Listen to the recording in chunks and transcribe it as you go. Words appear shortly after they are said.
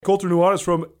Colter Nuanez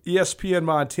from ESPN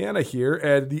Montana here,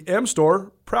 and the M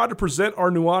Store, proud to present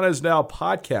our Nuanez Now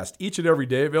podcast each and every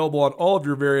day, available on all of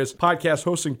your various podcast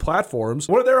hosting platforms.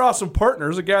 One of their awesome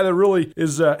partners, a guy that really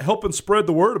is helping spread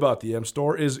the word about the M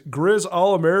Store, is Grizz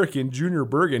All-American Junior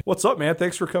Bergen. What's up, man?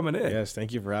 Thanks for coming in. Yes,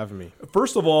 thank you for having me.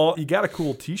 First of all, you got a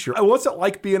cool t-shirt. What's it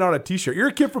like being on a t-shirt? You're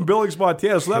a kid from Billings,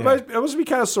 Montana, so that must be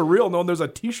kind of surreal knowing there's a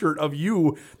t-shirt of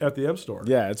you at the M Store.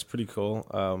 Yeah, it's pretty cool.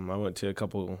 I went to a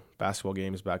couple basketball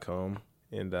games back home,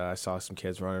 and I saw some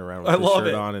kids running around with the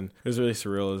shirt on, and it was really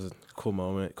surreal. It was a cool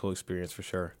moment, cool experience for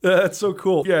sure. That's so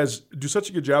cool. You guys do such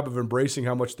a good job of embracing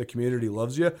how much the community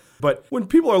loves you. But when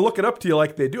people are looking up to you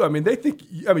like they do, they think,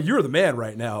 you're the man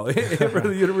right now for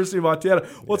the University of Montana.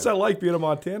 What's that like being a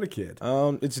Montana kid?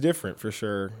 It's different for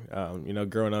sure.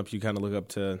 Growing up, you kind of look up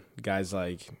to guys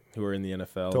like who are in the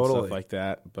NFL and stuff like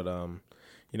that. But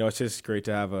it's just great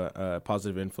to have a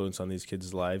positive influence on these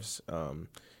kids' lives.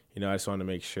 I just want to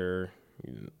make sure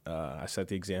I set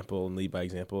the example and lead by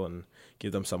example and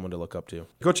give them someone to look up to.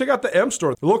 Go check out the M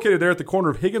Store. They're located there at the corner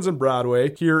of Higgins and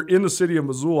Broadway here in the city of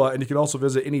Missoula, and you can also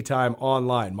visit anytime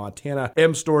online,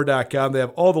 montanamstore.com. They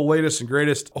have all the latest and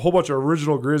greatest, a whole bunch of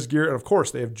original Grizz gear, and of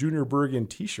course, they have Junior Bergen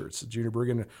t-shirts. Junior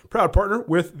Bergen, proud partner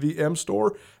with the M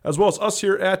Store, as well as us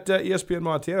here at ESPN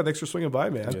Montana. Thanks for swinging by,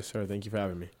 man. Yes, sir. Thank you for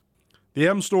having me. The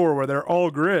M Store, where they're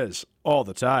all Grizz all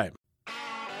the time.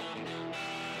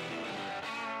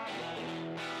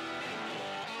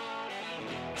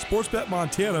 Sportsbet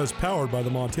Montana is powered by the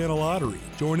Montana Lottery.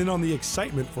 Join in on the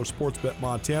excitement for Sportsbet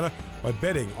Montana by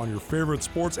betting on your favorite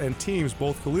sports and teams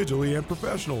both collegially and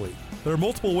professionally. There are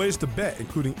multiple ways to bet,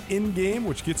 including in-game,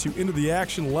 which gets you into the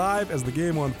action live as the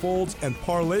game unfolds, and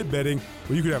parlay betting,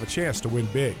 where you could have a chance to win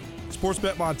big.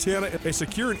 Sportsbet Montana, a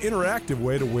secure and interactive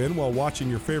way to win while watching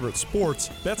your favorite sports.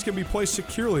 Bets can be placed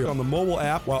securely on the mobile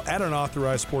app while at an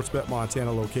authorized Sportsbet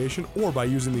Montana location or by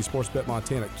using the Sportsbet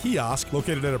Montana kiosk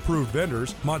located at approved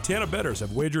vendors. Montana bettors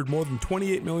have wagered more than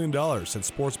 $28 million since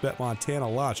Sportsbet Montana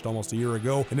launched almost a year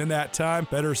ago, and in that time,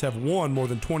 bettors have won more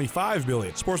than $25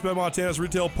 million. Sportsbet Montana's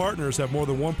retail partners have more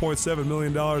than $1.7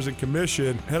 million in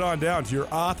commission. Head on down to your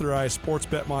authorized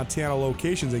Sportsbet Montana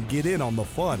locations and get in on the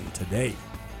fun today.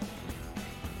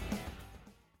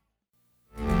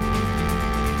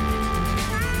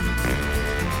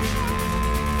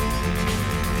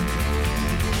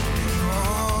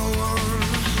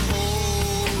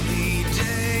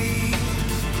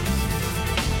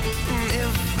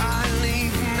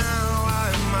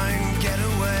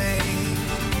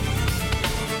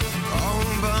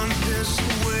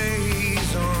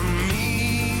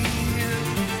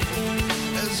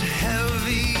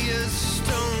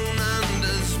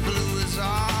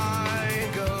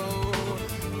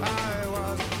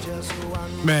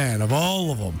 Man, of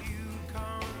all of them,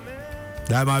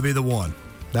 that might be the one.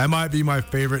 That might be my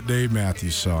favorite Dave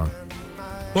Matthews song.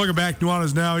 Welcome back.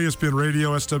 Nuanez Now, ESPN Radio,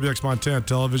 SWX Montana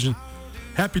Television.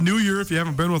 Happy New Year if you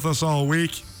haven't been with us all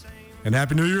week. And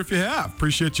Happy New Year if you have.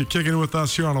 Appreciate you kicking it with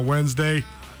us here on a Wednesday.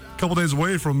 A couple days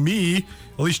away from me,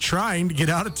 at least trying to get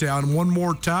out of town one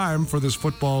more time for this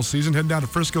football season. Heading down to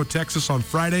Frisco, Texas on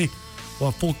Friday. We'll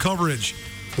have full coverage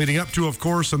leading up to, of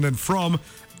course, and then from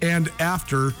and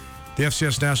after the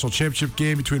FCS National Championship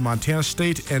game between Montana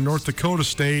State and North Dakota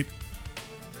State.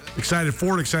 Excited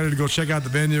for it, excited to go check out the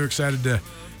venue, excited to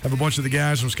have a bunch of the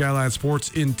guys from Skyline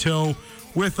Sports in tow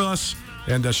with us,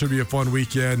 and should be a fun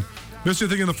weekend. Missed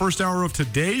anything in the first hour of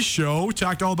today's show? We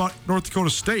talked all about North Dakota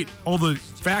State, all the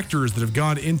factors that have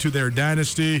gone into their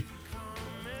dynasty.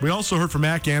 We also heard from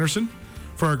Mac Anderson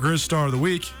for our Grizz Star of the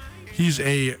Week. He's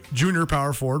a junior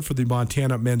power forward for the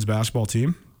Montana men's basketball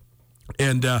team.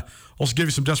 And also give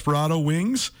you some Desperado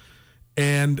wings,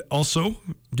 and also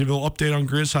give you a little update on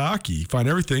Grizz hockey. You find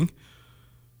everything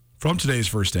from today's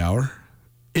first hour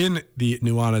in the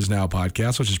Nuanez Now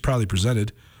podcast, which is proudly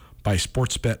presented by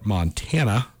Sportsbet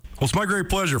Montana. Well, it's my great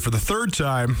pleasure for the third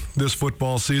time this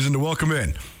football season to welcome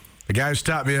in a guy who's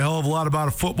taught me a hell of a lot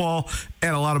about football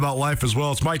and a lot about life as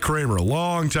well. It's Mike Kramer, a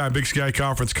longtime Big Sky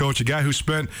Conference coach, a guy who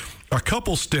spent a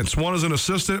couple stints, one as an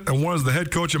assistant and one as the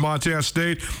head coach at Montana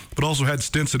State, but also had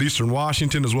stints at Eastern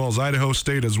Washington as well as Idaho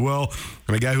State as well,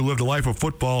 and a guy who lived a life of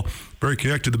football, very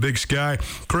connected to the Big Sky.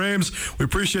 Krames, we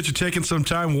appreciate you taking some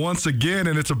time once again,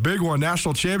 and it's a big one,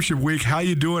 National Championship Week. How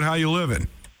you doing? How you living?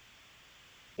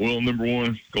 Well, number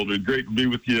one, Colter, great to be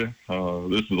with you.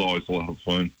 This is always a lot of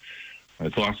fun.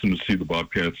 It's awesome to see the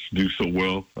Bobcats do so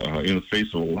well in the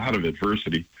face of a lot of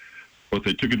adversity. But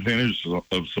they took advantage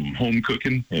of some home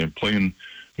cooking and playing,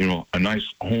 a nice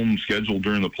home schedule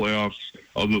during the playoffs,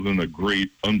 other than a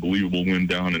great, unbelievable win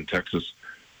down in Texas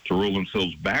to roll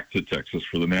themselves back to Texas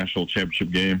for the national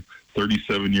championship game.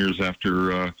 37 years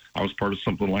after I was part of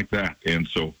something like that. And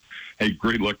so, hey,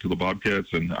 great luck to the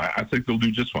Bobcats, and I think they'll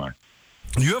do just fine.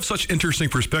 You have such interesting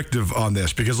perspective on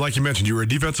this because, like you mentioned, you were a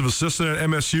defensive assistant at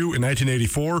MSU in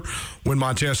 1984 when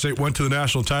Montana State went to the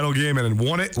national title game and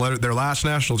won it, their last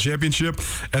national championship,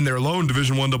 and their lone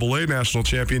Division I AA national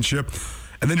championship.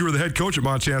 And then you were the head coach at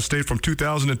Montana State from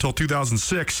 2000 until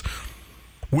 2006.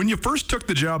 When you first took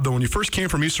the job, though, when you first came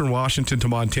from Eastern Washington to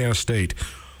Montana State,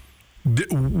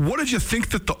 what did you think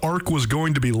that the arc was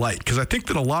going to be like? Because I think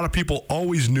that a lot of people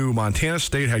always knew Montana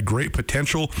State had great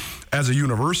potential as a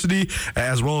university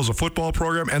as well as a football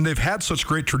program, and they've had such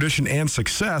great tradition and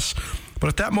success. But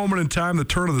at that moment in time, the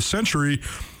turn of the century,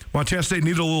 Montana State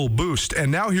needed a little boost.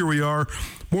 And now here we are,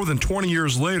 more than 20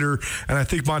 years later, and I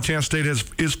think Montana State is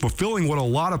fulfilling what a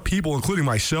lot of people, including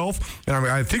myself, and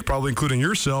I think probably including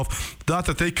yourself, thought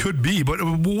that they could be. But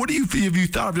what have you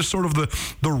thought of just sort of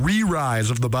the re-rise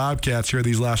of the Bobcats here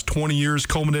these last 20 years,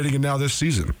 culminating in now this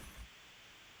season?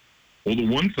 Well, the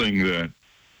one thing that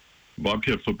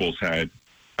Bobcat football's had,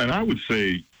 and I would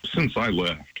say since I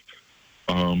left,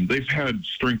 they've had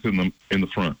strength in the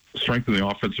front, strength in the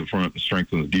offensive front, and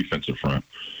strength in the defensive front.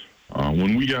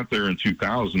 When we got there in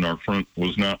 2000, our front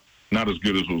was not as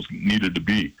good as was needed to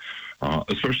be,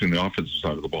 especially in the offensive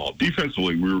side of the ball.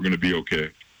 Defensively, we were going to be okay,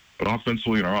 but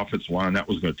offensively in our offensive line, that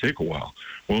was going to take a while.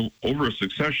 Well, over a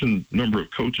succession number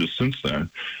of coaches since then,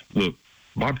 the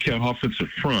Bobcat offensive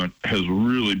front has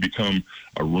really become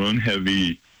a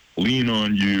run-heavy,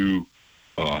 lean-on-you,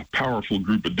 powerful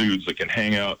group of dudes that can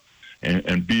hang out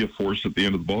and be a force at the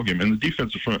end of the ballgame. And the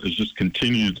defensive front has just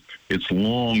continued its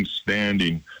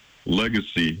long-standing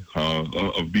legacy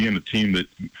of being a team that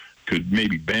could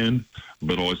maybe bend,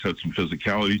 but always had some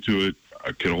physicality to it,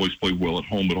 could always play well at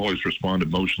home, but always respond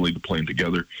emotionally to playing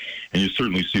together. And you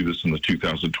certainly see this in the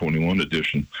 2021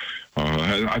 edition.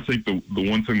 I think the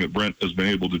one thing that Brent has been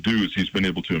able to do is he's been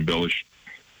able to embellish,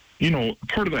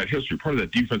 part of that history, part of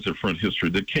that defensive front history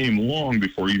that came long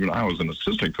before even I was an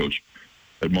assistant coach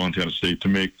at Montana State, to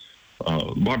make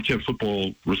Bobcat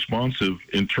football responsive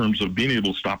in terms of being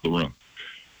able to stop the run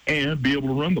and be able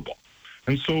to run the ball.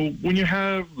 And so when you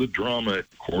have the drama at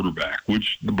quarterback,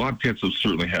 which the Bobcats have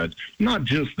certainly had, not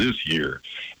just this year,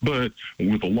 but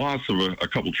with the loss of a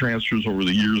couple transfers over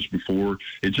the years before,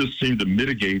 it just seemed to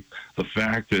mitigate the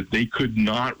fact that they could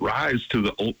not rise to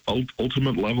the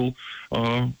ultimate level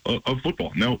of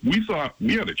football. Now, we thought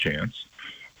we had a chance,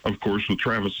 of course, with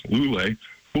Travis Lulay,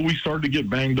 but we started to get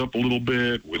banged up a little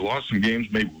bit. We lost some games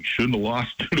maybe we shouldn't have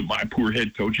lost due to my poor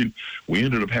head coaching. We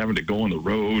ended up having to go on the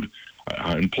road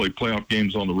and play playoff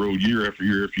games on the road year after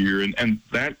year after year. And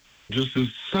that just is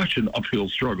such an uphill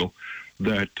struggle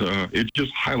that it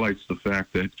just highlights the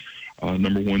fact that,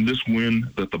 number one, this win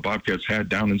that the Bobcats had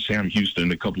down in Sam Houston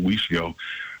a couple weeks ago,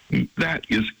 that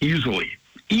is easily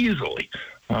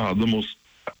the most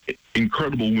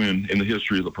incredible win in the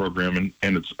history of the program,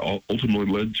 and it's ultimately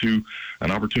led to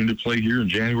an opportunity to play here in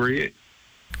January 8th.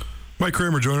 Mike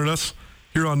Kramer joining us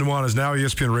here on Nuanez Now,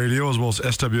 ESPN Radio, as well as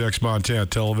SWX Montana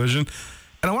Television.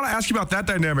 And I want to ask you about that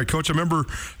dynamic, Coach. I remember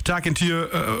talking to you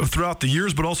throughout the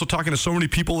years, but also talking to so many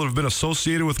people that have been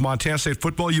associated with Montana State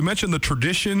football. You mentioned the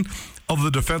tradition of the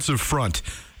defensive front.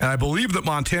 And I believe that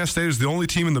Montana State is the only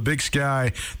team in the Big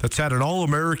Sky that's had an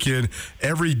All-American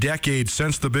every decade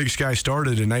since the Big Sky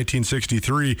started in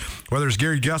 1963, whether it's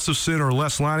Gary Gustafson or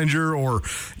Les Leininger or,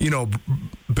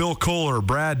 Bill Kohler,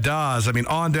 Brad Dawes. I mean,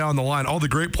 on down the line, all the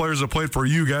great players that played for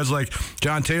you, guys like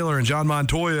John Taylor and John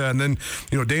Montoya, and then,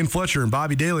 Dane Fletcher and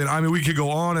Bobby Daly. And I mean, we could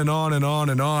go on and on and on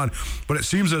and on. But it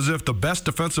seems as if the best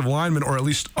defensive linemen, or at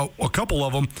least a couple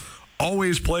of them,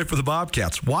 always play for the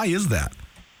Bobcats. Why is that?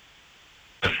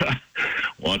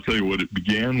 Well, I'll tell you what it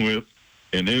began with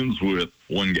and ends with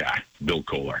one guy, Bill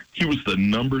Kohler. He was the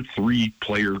number 3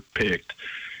 player picked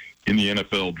in the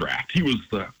NFL draft. He was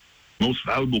the most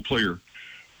valuable player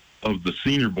of the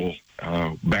Senior Bowl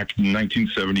back in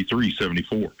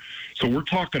 1973-74. So we're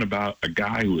talking about a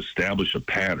guy who established a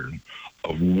pattern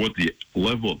of what the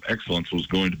level of excellence was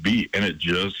going to be, and it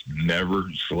just never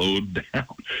slowed down.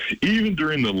 Even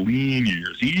during the lean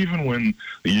years, even when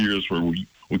the years where we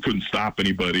couldn't stop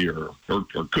anybody or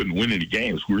couldn't win any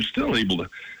games, we were still able to,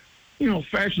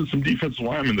 fashion some defensive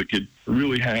linemen that could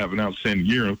really have an outstanding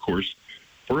year. And, of course,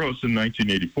 for us in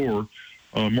 1984,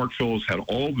 Mark Phillips had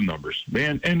all the numbers,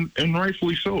 man, and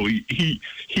rightfully so. He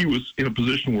was in a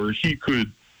position where he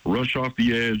could rush off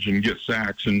the edge and get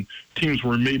sacks, and teams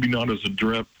were maybe not as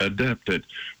adept at,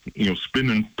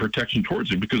 spinning protection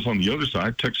towards him, because on the other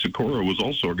side, Tex Sikora was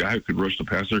also a guy who could rush the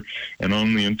passer, and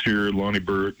on the interior, Lonnie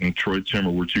Burke and Troy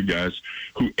Timmer were two guys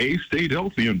who, A, stayed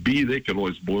healthy, and B, they could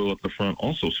always boil up the front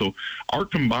also. So our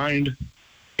combined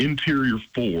interior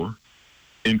four,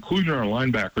 including our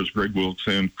linebackers, Greg Wilkes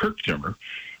and Kirk Timmer,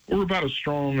 were about as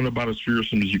strong and about as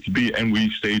fearsome as you could be, and we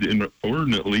stayed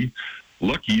inordinately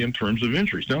lucky in terms of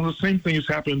injuries. Now, the same thing has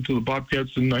happened to the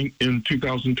Bobcats in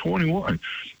 2021.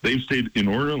 They've stayed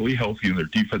inordinately healthy in their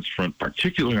defense front,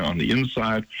 particularly on the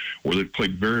inside, where they've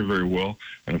played very, very well.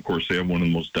 And, of course, they have one of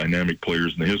the most dynamic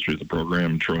players in the history of the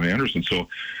program, Troy Anderson. So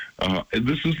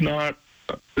this is not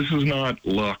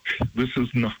luck. This is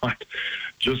not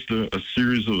just a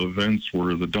series of events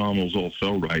where the dominoes all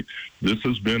fell right. This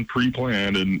has been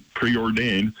pre-planned and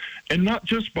preordained, and not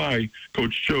just by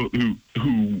Coach Choate,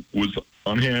 who was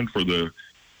on hand for the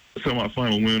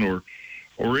semifinal win,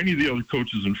 or any of the other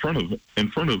coaches in front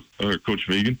of Coach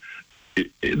Fagan.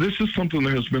 This is something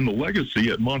that has been the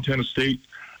legacy at Montana State,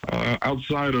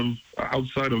 outside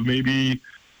of maybe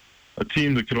a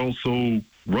team that could also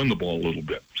run the ball a little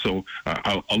bit. So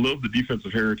I love the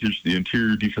defensive heritage, the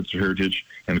interior defensive heritage,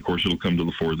 and of course it'll come to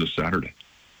the fore this Saturday.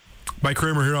 Mike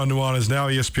Kramer here on Nuanez Now,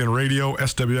 ESPN Radio,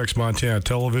 SWX Montana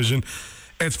Television.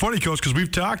 And it's funny, Coach, because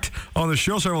we've talked on the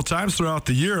show several times throughout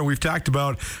the year, and we've talked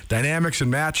about dynamics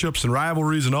and matchups and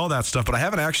rivalries and all that stuff, but I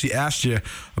haven't actually asked you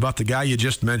about the guy you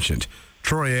just mentioned,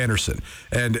 Troy Anderson.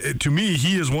 And to me,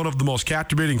 he is one of the most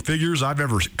captivating figures I've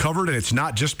ever covered, and it's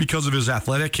not just because of his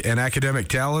athletic and academic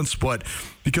talents, but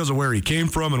because of where he came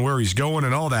from and where he's going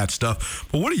and all that stuff.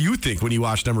 But what do you think when you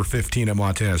watch number 15 at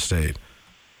Montana State?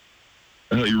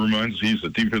 He reminds me he's a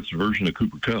defensive version of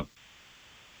Cooper Kupp.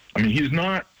 I mean, he's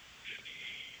not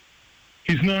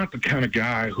the kind of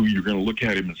guy who you're going to look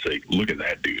at him and say, look at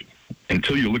that dude,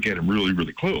 until you look at him really,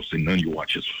 really close, and then you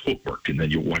watch his footwork, and then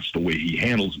you watch the way he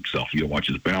handles himself. You watch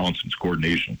his balance and his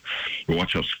coordination. You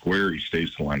watch how square he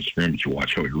stays to the line of scrimmage. You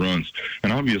watch how he runs.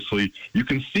 And obviously, you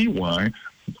can see why,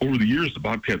 over the years, the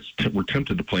Bobcats were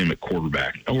tempted to play him at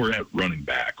quarterback, or at running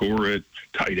back, or at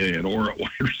tight end, or at wide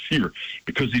receiver,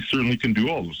 because he certainly can do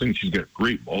all those things. He's got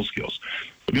great ball skills.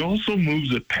 But he also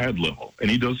moves at pad level,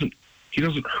 and he doesn't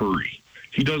hurry.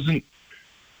 He doesn't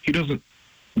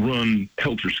run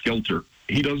helter-skelter.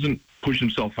 He doesn't push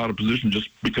himself out of position just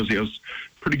because he has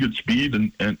pretty good speed,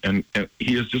 and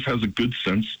he just has a good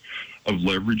sense of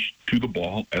leverage to the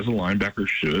ball, as a linebacker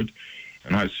should.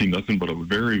 And I see nothing but a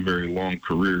very, very long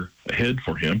career ahead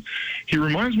for him. He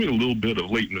reminds me a little bit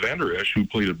of Leighton Vander Esch, who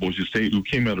played at Boise State, who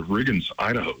came out of Riggins,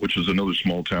 Idaho, which is another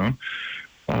small town.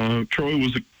 Troy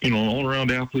was an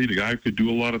all-around athlete, a guy who could do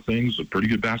a lot of things, a pretty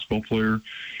good basketball player.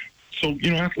 So,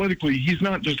 athletically, he's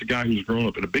not just a guy who's grown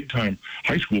up in a big-time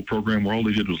high school program where all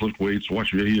they did was lift weights,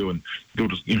 watch video, and go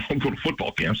to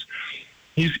football camps.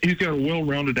 He's got a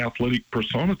well-rounded athletic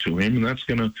persona to him, and that's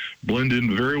going to blend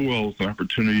in very well with an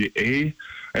opportunity, A,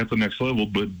 at the next level,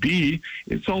 but B,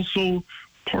 it's also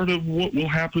part of what will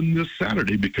happen this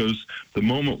Saturday, because the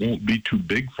moment won't be too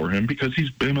big for him, because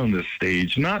he's been on this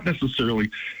stage, not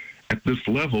necessarily at this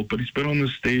level, but he's been on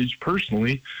this stage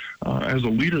personally as a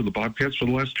leader of the Bobcats for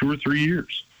the last 2 or 3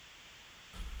 years.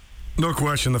 No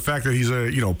question. The fact that he's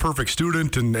a perfect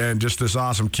student and just this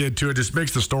awesome kid too, it just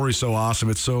makes the story so awesome.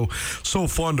 It's so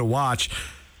fun to watch.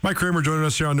 Mike Kramer joining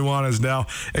us here on Nuanez Now.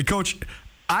 And Coach,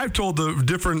 I've told the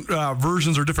different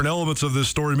versions or different elements of this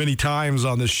story many times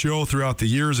on this show throughout the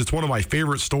years. It's one of my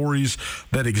favorite stories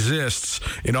that exists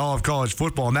in all of college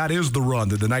football, and that is the run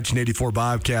that the 1984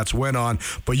 Bobcats went on.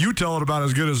 But you tell it about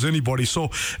as good as anybody. So,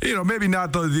 maybe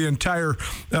not the entire,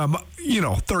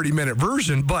 30-minute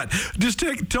version, but just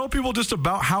tell people just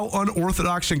about how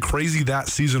unorthodox and crazy that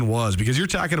season was, because you're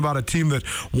talking about a team that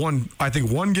won, I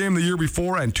think, 1 game the year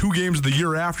before and 2 games the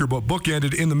year after, but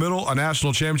bookended in the middle a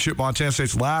national championship, Montana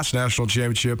State's last national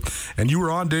championship, and you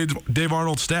were on Dave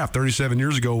Arnold's staff 37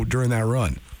 years ago during that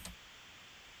run.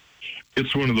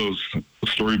 It's one of those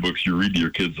storybooks you read to your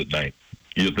kids at night.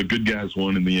 The good guys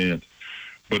won in the end.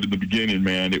 But in the beginning,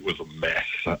 man, it was a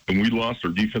mess. And we lost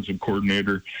our defensive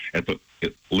coordinator at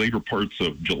later parts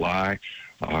of July.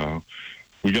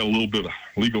 We got a little bit of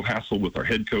legal hassle with our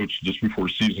head coach just before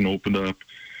season opened up.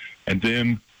 And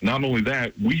then not only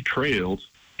that, we trailed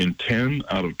in 10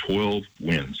 out of 12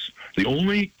 wins. The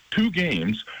only 2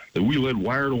 games that we led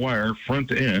wire to wire, front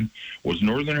to end, was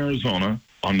Northern Arizona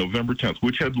on November 10th,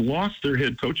 which had lost their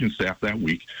head coaching staff that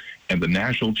week, and the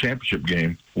national championship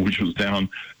game, which was down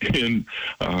in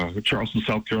Charleston,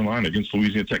 South Carolina against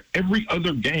Louisiana Tech. Every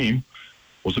other game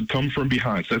was a come from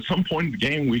behind. So at some point in the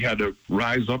game, we had to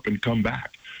rise up and come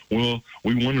back. Well,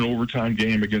 we won an overtime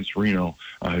game against Reno.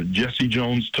 Jesse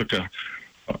Jones took a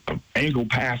angle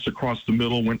pass across the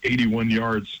middle, went 81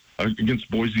 yards against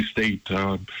Boise State.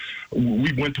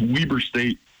 We went to Weber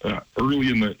State early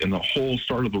in the whole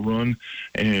start of the run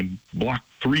and blocked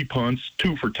 3 punts,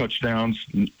 2 for touchdowns.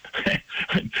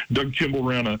 Doug Kimball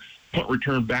ran a punt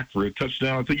return back for a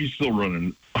touchdown. I think he's still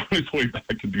running on his way back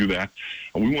to do that.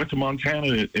 We went to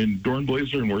Montana in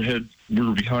Dornblazer, and we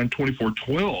were behind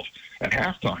 24-12 at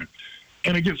halftime.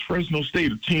 And against Fresno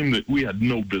State, a team that we had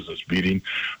no business beating,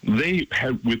 they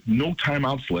had, with no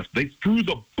timeouts left, they threw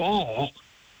the ball,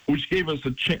 which gave us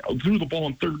a chance, threw the ball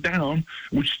on third down,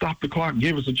 which stopped the clock,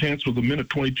 gave us a chance with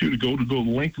 1:22 to go the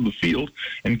length of the field.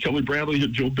 And Kelly Bradley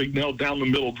hit Joe Bignell down the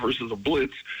middle versus a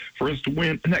blitz for us to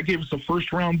win. And that gave us a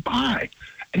first-round bye.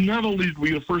 And not only did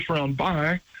we get a first-round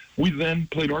bye, we then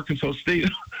played Arkansas State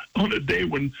on a day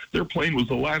when their plane was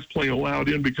the last plane allowed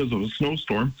in because of a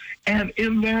snowstorm. And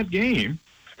in that game,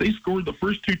 they scored the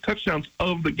first 2 touchdowns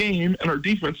of the game, and our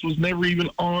defense was never even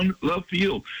on the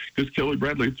field because Kelly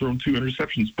Bradley had thrown 2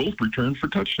 interceptions, both returned for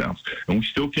touchdowns. And we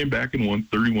still came back and won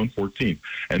 31-14.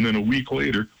 And then a week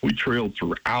later, we trailed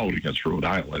throughout against Rhode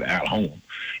Island at home.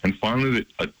 And finally,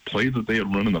 a play that they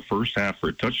had run in the first half for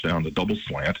a touchdown, the double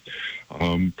slant,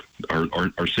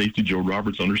 our safety, Joe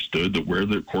Roberts, understood that where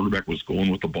the quarterback was going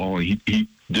with the ball, and he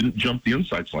didn't jump the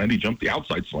inside slant, he jumped the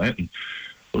outside slant, and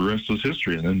the rest was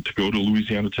history. And then to go to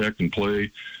Louisiana Tech and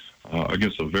play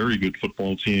against a very good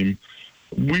football team,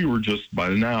 we were just, by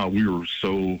now, we were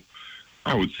so,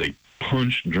 I would say,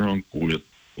 punch drunk with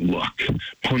luck,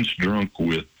 punch drunk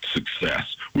with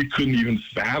success. We couldn't even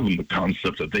fathom the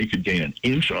concept that they could gain an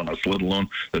inch on us, let alone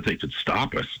that they could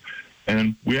stop us.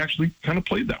 And we actually kind of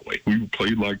played that way. We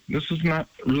played like, this is not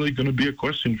really going to be a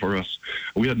question for us.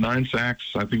 We had 9 sacks.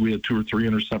 I think we had 2 or 3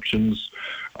 interceptions.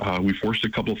 We forced a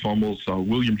couple of fumbles.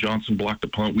 William Johnson blocked a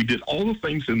punt. We did all the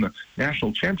things in the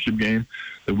national championship game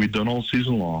that we'd done all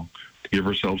season long to give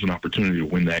ourselves an opportunity to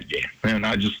win that game. And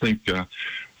I just think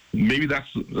maybe that's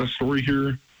the story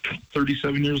here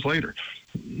 37 years later.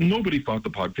 Nobody thought the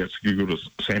Bobcats could go to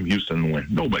Sam Houston and win.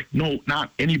 Nobody. No,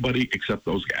 not anybody except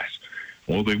those guys.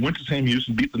 Well, they went to Sam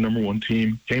Houston, beat the number 1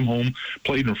 team, came home,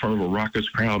 played in front of a raucous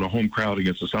crowd, a home crowd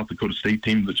against a South Dakota State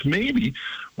team that's maybe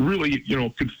really,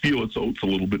 could feel its oats a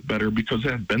little bit better because they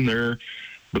had been there,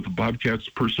 but the Bobcats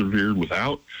persevered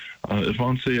without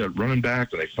Ivanse at running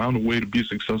back, and they found a way to be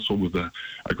successful with a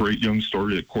great young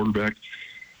story at quarterback.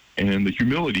 And the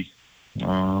humility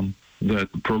that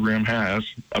the program has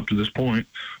up to this point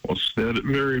was fed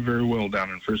very, very well down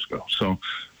in Frisco. So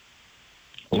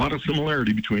a lot of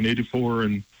similarity between 84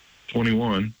 and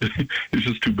 21. It's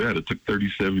just too bad it took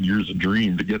 37 years of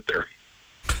dream to get there.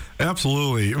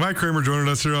 Absolutely. Mike Kramer joining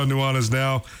us here on Nuanez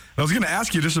Now. I was going to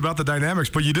ask you just about the dynamics,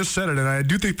 but you just said it, and I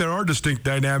do think there are distinct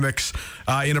dynamics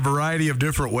in a variety of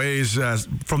different ways,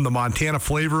 from the Montana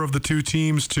flavor of the 2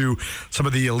 teams to some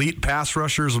of the elite pass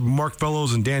rushers, Mark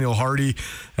Fellows and Daniel Hardy,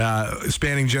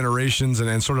 spanning generations,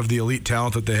 and sort of the elite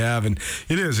talent that they have. And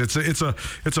it's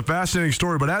a fascinating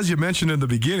story. But as you mentioned in the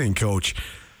beginning, Coach,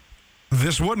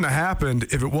 this wouldn't have happened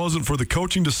if it wasn't for the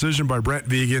coaching decision by Brent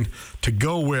Vigen to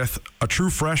go with a true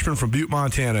freshman from Butte,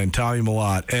 Montana, and Tommy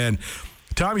Mellott. And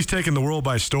Tommy's taken the world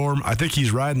by storm. I think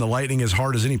he's riding the Lightning as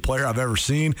hard as any player I've ever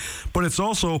seen. But it's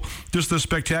also just a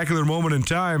spectacular moment in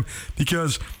time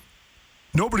because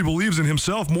nobody believes in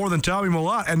himself more than Tommy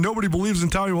Mellott, and nobody believes in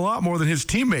Tommy Mellott more than his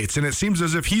teammates. And it seems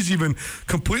as if he's even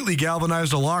completely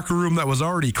galvanized a locker room that was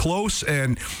already close.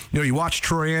 And, you watch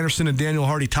Troy Anderson and Daniel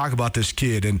Hardy talk about this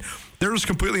kid, and they're just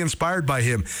completely inspired by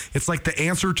him. It's like the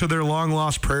answer to their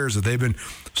long-lost prayers that they've been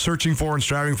searching for and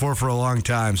striving for a long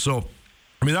time. So,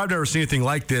 I mean, I've never seen anything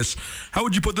like this. How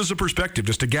would you put this in perspective?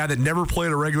 Just a guy that never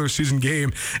played a regular season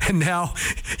game, and now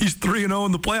he's 3-0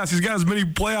 in the playoffs. He's got as many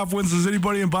playoff wins as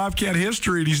anybody in Bobcat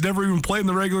history, and he's never even played in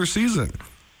the regular season.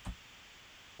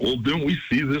 Well, didn't we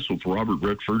see this with Robert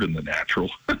Redford in The Natural?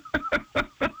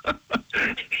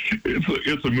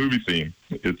 It's a movie theme.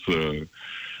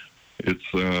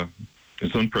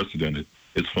 It's unprecedented.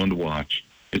 It's fun to watch.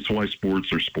 It's why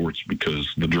sports are sports,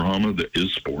 because the drama that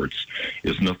is sports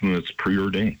is nothing that's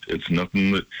preordained. It's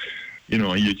nothing that,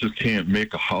 you just can't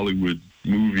make a Hollywood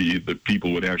movie that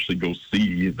people would actually go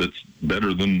see that's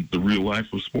better than the real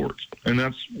life of sports. And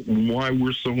that's why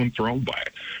we're so enthralled by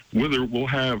it. Whether we'll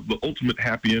have the ultimate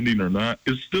happy ending or not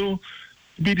is still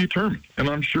to be determined. And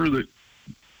I'm sure that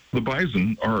the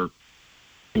Bison are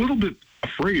a little bit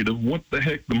afraid of what the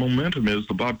heck the momentum is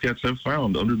the Bobcats have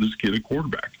found under this kid at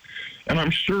quarterback. And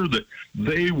I'm sure that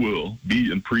they will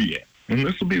be in pregame. And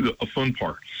this will be a fun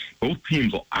part. Both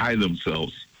teams will eye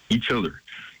themselves, each other,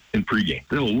 in pregame.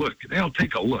 They'll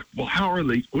take a look. Well,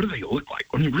 what do they look like?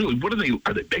 I mean, really,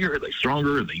 are they bigger? Are they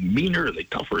stronger? Are they meaner? Are they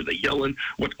tougher? Are they yelling?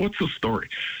 What's the story?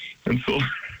 And so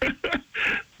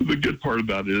the good part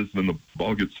about it is then the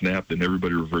ball gets snapped and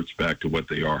everybody reverts back to what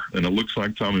they are. And it looks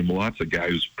like Tommy Mallott's a guy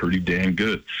who's pretty damn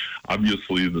good.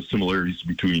 Obviously, the similarities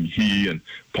between he and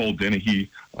Paul Dennehy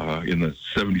in the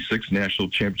 76 National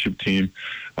Championship team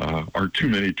are too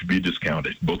many to be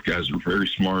discounted. Both guys are very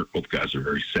smart. Both guys are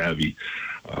very savvy.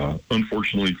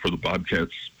 Unfortunately for the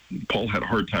Bobcats, Paul had a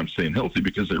hard time staying healthy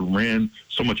because they ran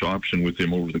so much option with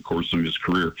him over the course of his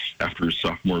career after his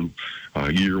sophomore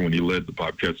year when he led the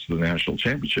Bobcats to the national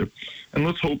championship. And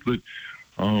let's hope that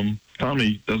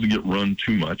Tommy doesn't get run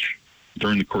too much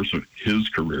during the course of his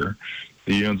career.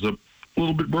 He ends up a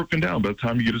little bit broken down by the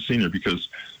time you get a senior, because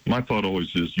my thought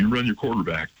always is you run your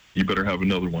quarterback, you better have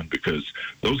another one, because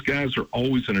those guys are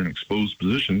always in an exposed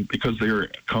position because they are a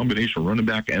combination running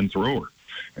back and thrower.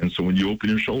 And so when you open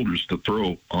your shoulders to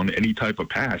throw on any type of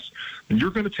pass,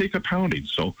 you're going to take a pounding.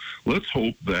 So let's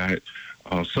hope that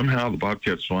somehow the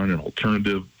Bobcats find an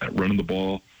alternative at running the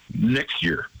ball next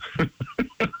year.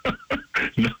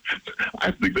 No,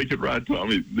 I think they could ride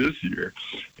Tommy this year,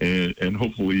 and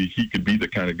hopefully he could be the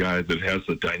kind of guy that has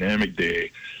a dynamic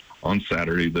day on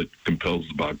Saturday that compels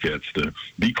the Bobcats to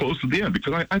be close to the end,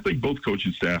 because I think both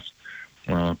coaching staffs,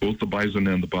 both the Bison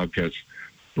and the Bobcats,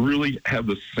 really have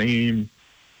the same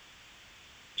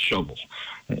shovel.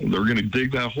 They're going to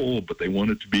dig that hole, but they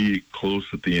want it to be close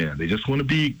at the end. They just want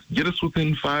to get us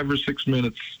within 5 or 6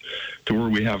 minutes to where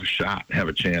we have a shot, have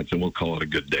a chance, and we'll call it a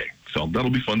good day. So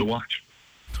that'll be fun to watch.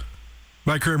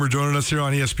 Mike Kramer joining us here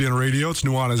on ESPN Radio. It's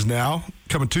Nuanez Now,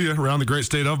 coming to you around the great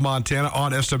state of Montana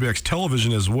on SWX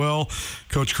television as well.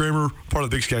 Coach Kramer, part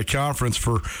of the Big Sky Conference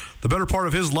for the better part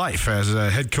of his life as a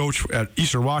head coach at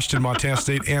Eastern Washington, Montana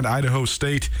State, and Idaho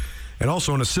State, and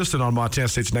also an assistant on Montana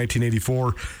State's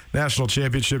 1984 National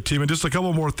Championship team. And just a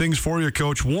couple more things for you,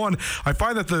 Coach. One, I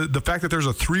find that the fact that there's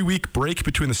a 3-week break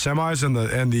between the semis and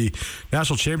the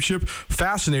National Championship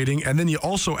fascinating. And then you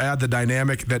also add the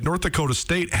dynamic that North Dakota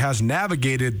State has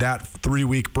navigated that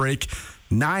 3-week break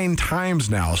 9 times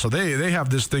now. So they have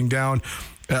this thing down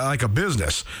like a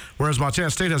business, whereas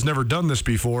Montana State has never done this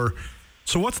before.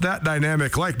 So what's that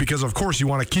dynamic like? Because, of course, you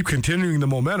want to keep continuing the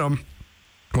momentum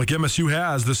like MSU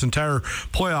has this entire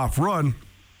playoff run.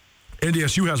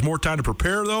 NDSU has more time to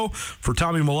prepare, though, for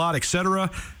Tommy Mellott, et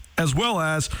cetera, as well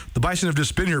as the Bison have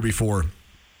just been here before. So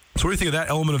what do you think of that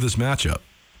element of this matchup?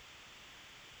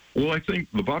 Well, I think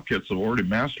the Bobcats have already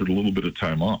mastered a little bit of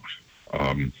time off,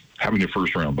 having a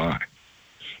first-round bye.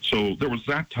 So there was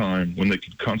that time when they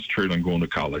could concentrate on going to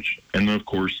college. And then, of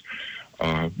course,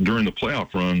 during the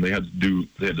playoff run, they had to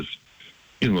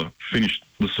finish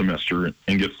the semester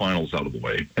and get finals out of the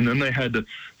way. And then they had to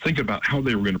think about how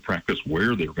they were going to practice,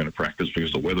 where they were going to practice,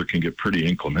 because the weather can get pretty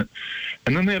inclement.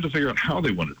 And then they had to figure out how they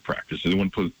wanted to practice. They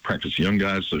want to practice young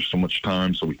guys. There's so much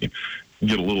time, so we can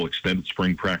get a little extended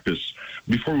spring practice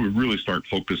before we really start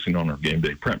focusing on our game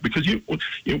day prep. Because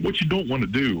what you don't want to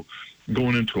do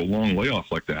going into a long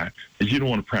layoff like that is you don't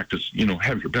want to practice,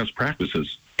 have your best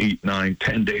practices 8, 9,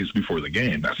 10 days before the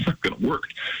game. That's not going to work.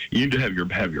 You need to have your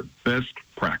best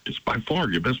practice, by far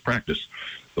your best practice,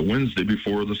 the Wednesday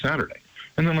before the Saturday.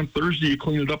 And then on Thursday, you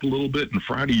clean it up a little bit, and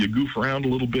Friday, you goof around a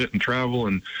little bit and travel.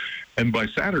 And by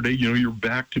Saturday, you're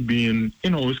back to being,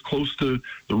 as close to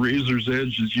the razor's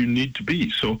edge as you need to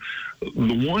be. So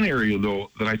the one area,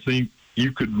 though, that I think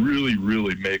you could really,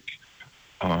 really make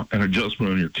an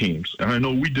adjustment on your teams, and I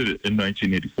know we did it in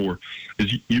 1984,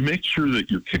 is you make sure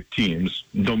that your kick teams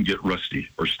don't get rusty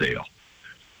or stale.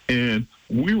 And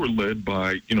we were led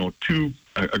by,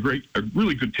 a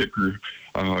really good kicker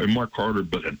in Mark Carter,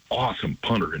 but an awesome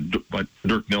punter by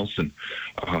Dirk Nelson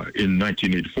in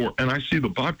 1984. And I see the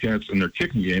Bobcats in their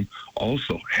kicking game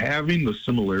also having the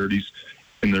similarities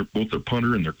in both their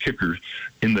punter and their kickers,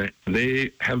 in that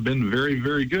they have been very,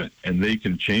 very good, and they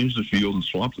can change the field and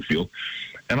swap the field.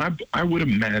 And I would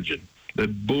imagine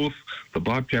that both the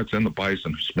Bobcats and the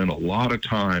Bison have spent a lot of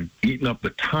time eating up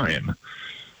the time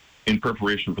in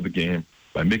preparation for the game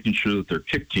by making sure that their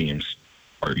kick teams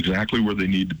are exactly where they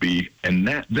need to be. And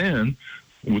that then,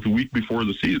 with a week before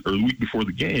the season or the week before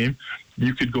the game,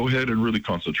 you could go ahead and really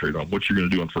concentrate on what you're going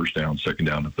to do on first down, second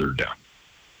down, and third down.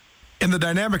 And the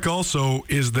dynamic also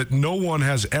is that no one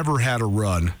has ever had a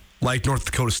run like North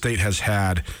Dakota State has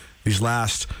had these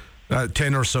last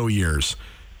 10 or so years.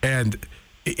 And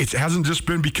it hasn't just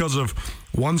been because of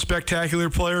one spectacular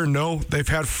player. No, they've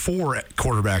had 4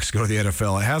 quarterbacks go to the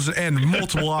NFL. It hasn't, and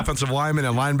multiple offensive linemen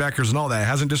and linebackers and all that. It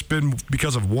hasn't just been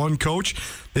because of one coach.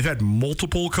 They've had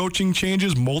multiple coaching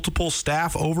changes, multiple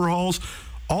staff overhauls,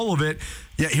 all of it.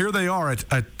 Yet here they are at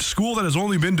a school that has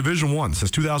only been Division I since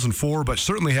 2004, but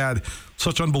certainly had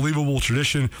such unbelievable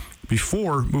tradition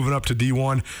before moving up to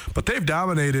D1. But they've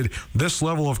dominated this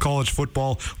level of college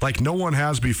football like no one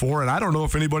has before, and I don't know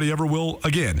if anybody ever will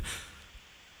again.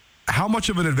 How much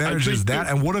of an advantage is that,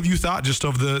 and what have you thought just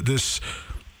of this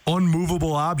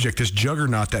unmovable object, this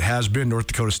juggernaut that has been North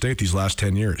Dakota State these last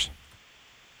 10 years?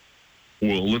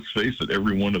 Well, let's face it,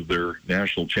 every one of their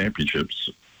national championships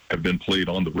have been played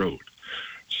on the road.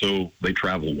 So they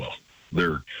travel well.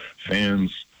 Their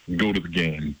fans go to the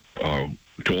game, to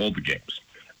all the games.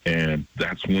 And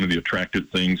that's one of the attractive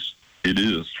things it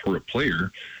is for a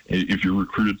player if you're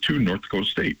recruited to North Dakota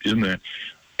State, in that,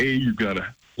 A, you've got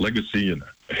a legacy and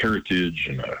a heritage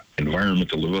and an environment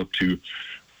to live up to,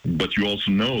 but you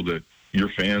also know that your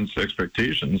fans'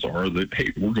 expectations are that,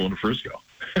 hey, we're going to Frisco.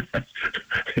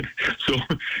 So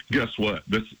guess what?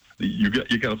 You got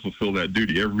to fulfill that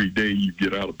duty. Every day you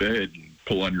get out of bed and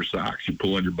pull on your socks, you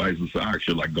pull on your Bison socks,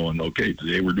 you're like going, okay,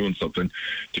 today we're doing something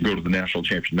to go to the national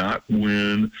championship, not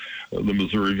win the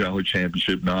Missouri Valley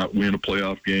Championship, not win a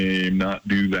playoff game, not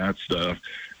do that stuff.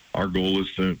 Our goal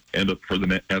is to end up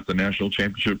at the national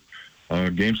championship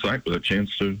game site with a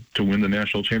chance to win the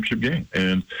national championship game.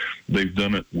 And they've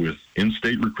done it with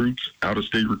in-state recruits,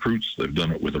 out-of-state recruits. They've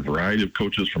done it with a variety of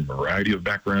coaches from a variety of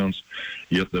backgrounds,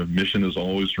 yet the mission has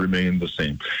always remained the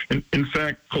same. And in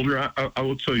fact, Colter, I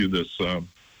will tell you this.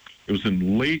 It was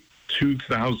in late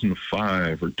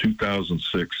 2005 or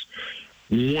 2006,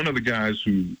 one of the guys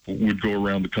who would go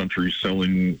around the country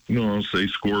selling, say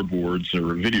scoreboards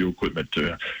or video equipment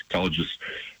to colleges,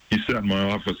 he sat in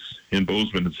my office in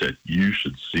Bozeman and said, you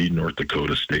should see North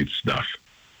Dakota State stuff.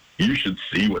 You should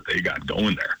see what they got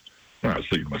going there. And I was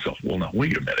thinking to myself, well, now,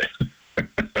 wait a minute.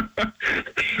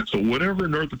 So whatever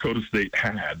North Dakota State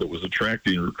had that was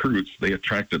attracting recruits, they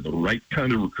attracted the right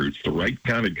kind of recruits, the right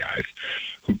kind of guys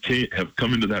who have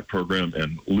come into that program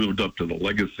and lived up to the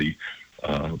legacy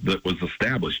that was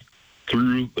established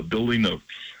through the building of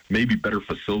maybe better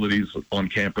facilities on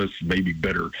campus, maybe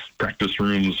better practice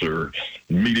rooms or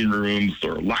meeting rooms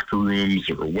or locker rooms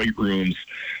or weight rooms.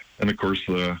 And, of course,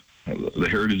 the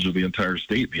heritage of the entire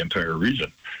state, the entire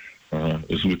region,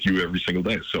 is with you every single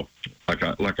day. So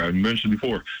like I mentioned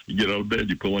before, you get out of bed,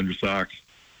 you pull on your socks,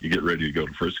 you get ready to go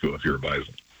to Frisco if you're a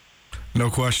Bison. No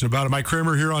question about it. Mike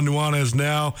Kramer here on Nuanez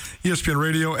Now, ESPN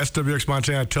Radio, SWX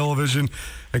Montana Television.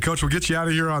 And, Coach, we'll get you out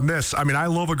of here on this. I mean, I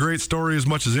love a great story as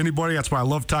much as anybody. That's why I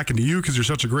love talking to you, because you're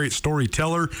such a great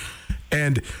storyteller.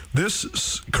 And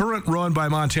this current run by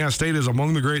Montana State is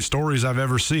among the great stories I've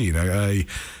ever seen. A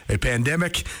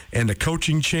pandemic and a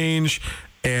coaching change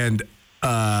and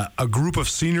a group of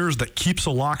seniors that keeps a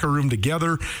locker room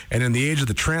together. And in the age of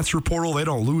the transfer portal, they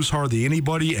don't lose hardly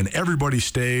anybody, and everybody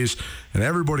stays, and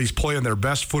everybody's playing their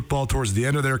best football towards the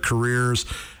end of their careers.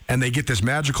 And they get this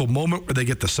magical moment where they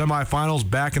get the semifinals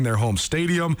back in their home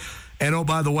stadium. And, oh,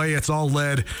 by the way, it's all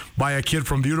led by a kid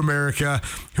from Butte, America,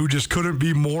 who just couldn't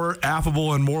be more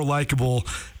affable and more likable.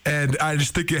 And I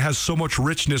just think it has so much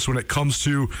richness when it comes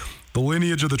to the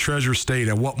lineage of the Treasure State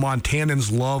and what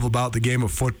Montanans love about the game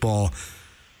of football.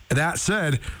 That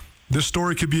said, this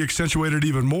story could be accentuated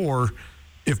even more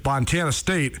if Montana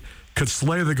State could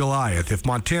slay the Goliath, if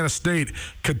Montana State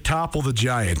could topple the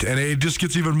giant. And it just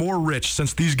gets even more rich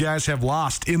since these guys have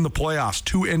lost in the playoffs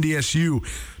to NDSU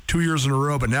 2 years in a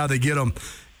row, but now they get them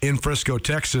in Frisco,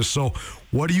 Texas. So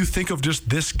what do you think of just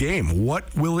this game?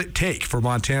 What will it take for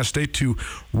Montana State to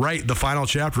write the final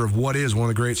chapter of what is one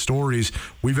of the great stories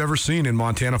we've ever seen in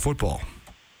Montana football?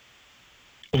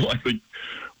 Well, I think,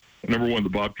 number one, the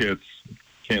Bobcats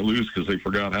can't lose because they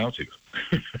forgot how to.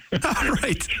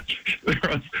 Right.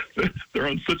 They're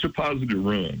on such a positive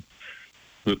run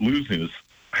that losing is,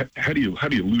 how do you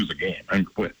lose a game? I mean,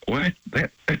 what?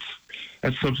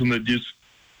 That's something that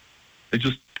they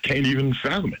just can't even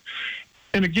fathom it.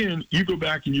 And again, you go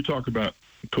back and you talk about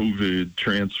COVID,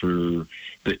 transfer,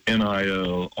 the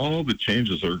NIL, all the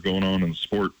changes that are going on in the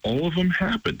sport. All of them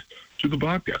happened to the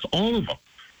Bobcats. All of them.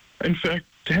 In fact,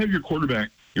 to have your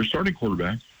starting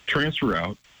quarterback, transfer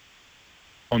out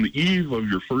on the eve of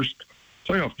your first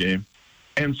playoff game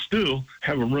and still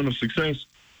have a run of success,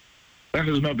 that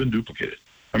has not been duplicated.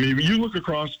 I mean, if you look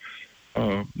across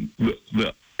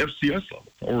the FCS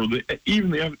level or the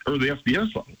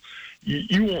FBS level,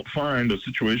 you won't find a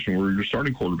situation where your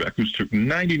starting quarterback, who's took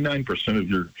 99% of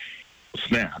your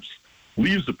snaps,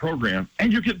 leaves the program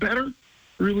and you get better?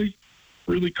 Really?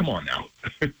 Really? Come on now.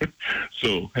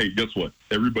 So, hey, guess what?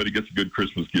 Everybody gets a good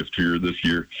Christmas gift here this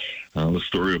year. The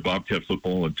story of Bobcat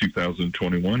football in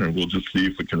 2021, and we'll just see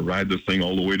if we can ride this thing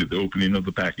all the way to the opening of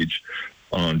the package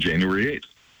on January 8th.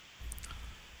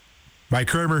 Mike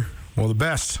Kramer, one of the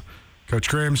best. Coach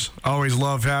Krames, always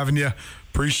love having you.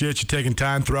 Appreciate you taking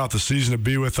time throughout the season to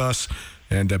be with us.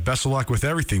 And best of luck with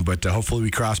everything. But hopefully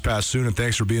we cross paths soon. And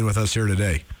thanks for being with us here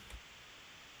today.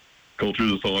 Culture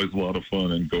is always a lot of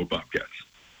fun. And go Bobcats.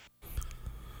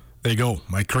 There you go.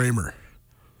 Mike Kramer,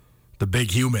 the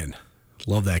big human.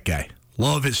 Love that guy.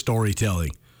 Love his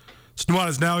storytelling. It's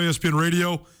Nuanez Now, ESPN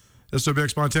Radio,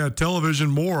 SWX Montana Television.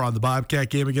 More on the Bobcat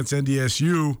game against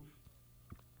NDSU.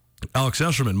 Alex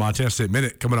Eshelman, Montana State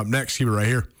Minute, coming up next. Keep it right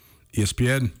here.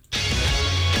 ESPN.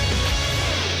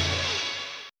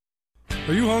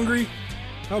 Are you hungry?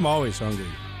 I'm always hungry.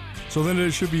 So then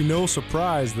it should be no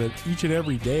surprise that each and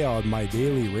every day on my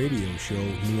daily radio show,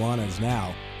 Nuanez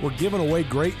Now, we're giving away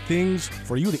great things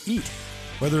for you to eat.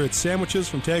 Whether it's sandwiches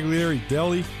from Taglieri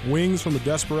Deli, wings from the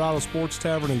Desperado Sports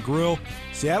Tavern and Grill,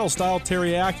 Seattle-style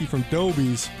teriyaki from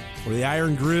Doby's, or the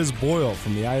Iron Grizz Boil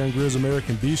from the Iron Grizz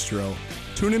American Bistro,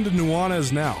 tune into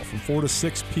Nuanez Now from 4 to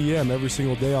 6 p.m. every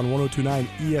single day on 102.9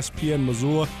 ESPN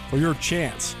Missoula for your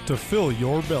chance to fill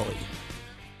your belly.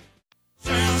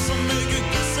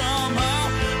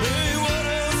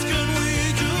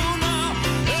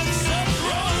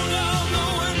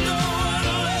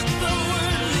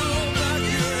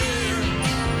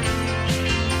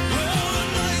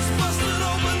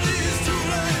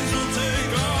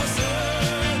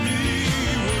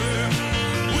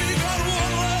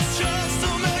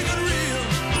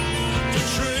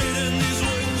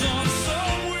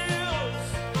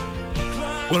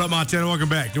 What up, Montana? Welcome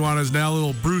back. Nuanez Now, a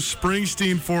little Bruce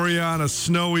Springsteen for you on a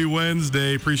snowy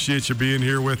Wednesday. Appreciate you being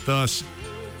here with us.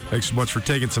 Thanks so much for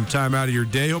taking some time out of your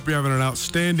day. Hope you're having an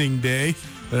outstanding day,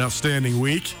 an outstanding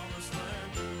week.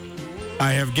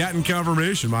 I have gotten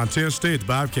confirmation. Montana State, the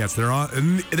Bobcats, they're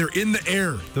in the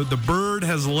air. The bird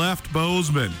has left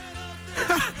Bozeman.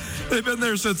 They've been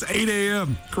there since 8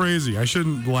 a.m. Crazy. I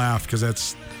shouldn't laugh because that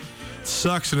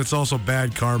sucks, and it's also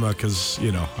bad karma because,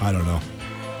 I don't know.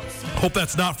 Hope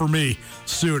that's not for me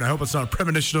soon. I hope it's not a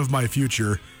premonition of my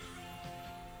future.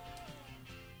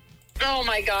 Oh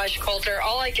my gosh, Colter,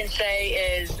 all I can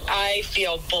say is I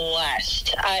feel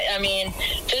blessed. I mean,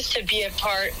 just to be a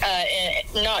part,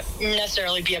 not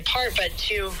necessarily be a part, but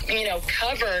to,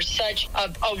 cover such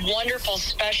a wonderful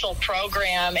special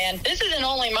program. And this isn't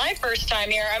only my first time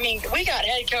here. I mean, we got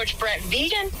head coach Brent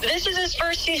Vigen. This is his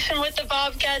first season with the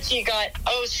Bobcats. You got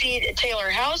OC Taylor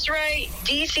Housewright,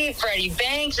 DC Freddie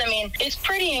Banks. I mean, it's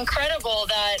pretty incredible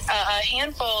that a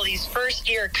handful of these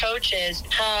first-year coaches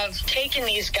have taken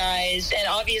these guys. And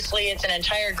obviously it's an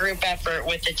entire group effort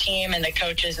with the team and the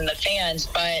coaches and the fans,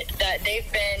 but that they've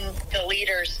been the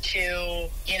leaders to,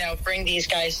 bring these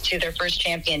guys to their first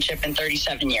championship in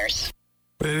 37 years.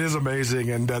 It is amazing,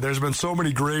 and there's been so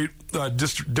many great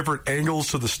different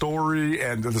angles to the story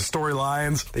and the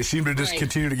storylines. They seem to just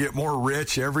continue to get more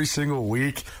rich every single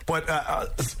week. But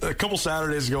a couple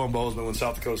Saturdays ago in Bozeman when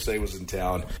South Dakota State was in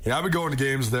town, I've been going to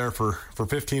games there for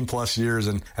 15-plus years,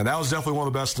 and that was definitely one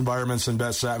of the best environments and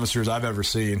best atmospheres I've ever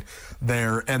seen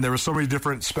there. And there were so many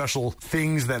different special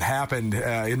things that happened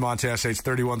in Montana State's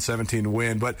 31-17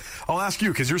 win. But I'll ask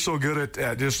you, because you're so good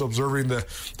at just observing the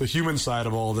human side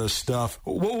of all this stuff.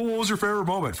 What was your favorite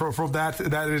moment from that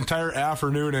entire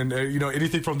afternoon, and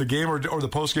anything from the game or the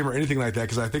post game or anything like that?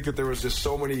 Because I think that there was just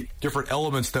so many different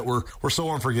elements that were so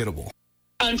unforgettable.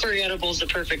 Unforgettable is the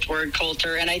perfect word,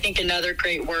 Colter. And I think another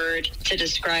great word to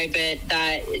describe it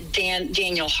that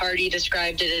Daniel Hardy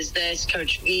described it as this,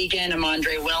 Coach Vigen,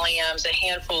 Amandre Williams, a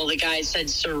handful of the guys said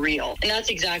surreal. And that's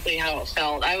exactly how it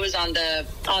felt. I was on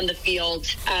the field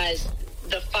as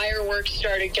the fireworks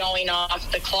started going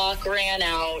off, the clock ran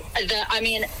out.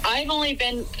 I've only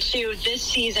been to this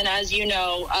season, as you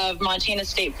know, of Montana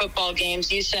State football games.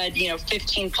 You said,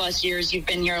 15 plus years, you've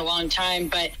been here a long time,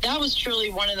 but that was truly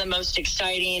one of the most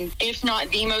exciting, if not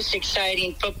the most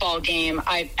exciting football game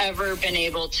I've ever been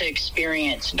able to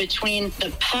experience. Between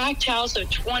the packed house of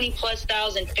 20 plus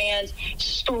thousand fans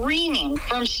screaming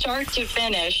from start to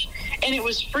finish, and it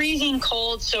was freezing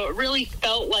cold, so it really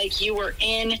felt like you were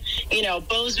in,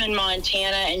 Bozeman,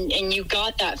 Montana, and you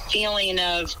got that feeling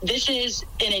of this is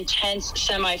an intense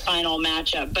semifinal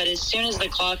matchup. But as soon as the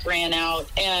clock ran out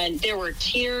and there were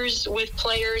tears with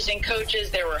players and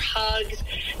coaches, there were hugs.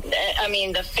 I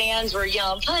mean, the fans were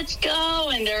yelling, "Let's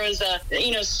go!" And there was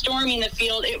storming the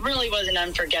field. It really was an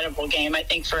unforgettable game, I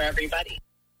think, for everybody.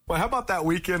 Well, how about that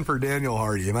weekend for Daniel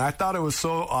Hardy? I mean, I thought it was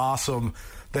so awesome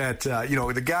that,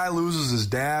 the guy loses his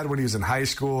dad when he was in high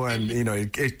school, and,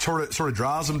 it sort of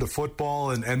draws him to football,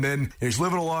 and then he's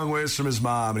living a long ways from his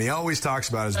mom, and he always talks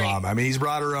about his mom. I mean, he's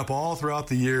brought her up all throughout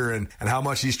the year, and how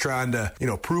much he's trying to,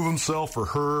 prove himself for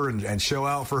her and show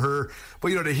out for her. But,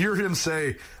 to hear him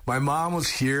say, my mom was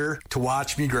here to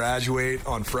watch me graduate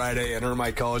on Friday, enter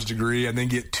my college degree, and then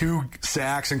get 2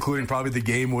 sacks, including probably the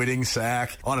game-winning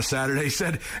sack on a Saturday. He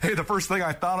said, hey, the first thing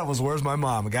I thought of was, where's my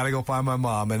mom? I got to go find my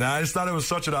mom. And I just thought it was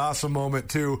such an awesome moment,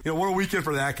 too. What a weekend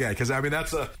for that guy, because,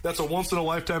 that's a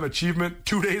once-in-a-lifetime achievement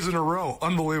 2 days in a row.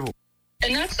 Unbelievable.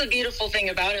 And that's the beautiful thing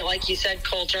about it, like you said,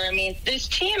 Coulter. I mean, this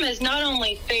team has not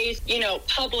only faced,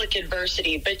 public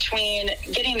adversity between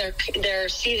getting their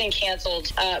season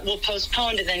canceled,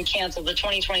 postponed and then canceled, the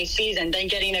 2020 season, then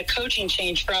getting a coaching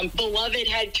change from beloved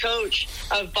head coach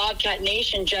of Bobcat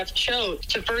Nation, Jeff Choate,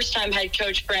 to first-time head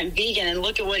coach Brent Vigen. And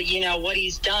look at what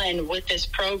he's done with this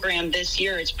program this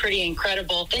year. It's pretty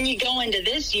incredible. Then you go into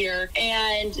this year,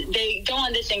 and they go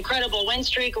on this incredible win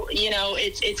streak.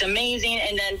 It's amazing.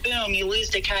 And then, boom, you lose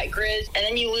to Cat Grizz, and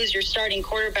then you lose your starting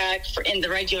quarterback in the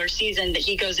regular season that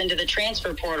he goes into the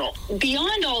transfer portal.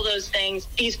 Beyond all those things,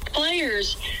 these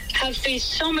players have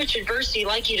faced so much adversity,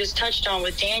 like you just touched on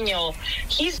with Daniel.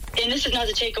 And this is not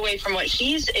to take away from what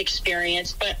he's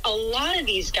experienced, but a lot of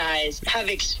these guys have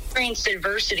experienced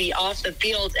adversity off the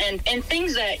field and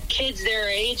things that kids their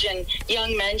age and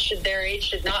young men their age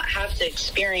should not have to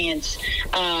experience,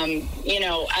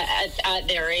 at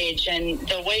their age. And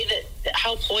the way that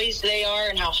how poised they are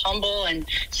and how humble and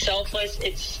selfless,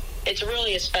 it's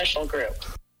really a special group.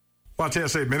 Montana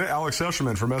State Minute, Alex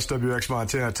Escherman from SWX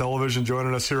Montana Television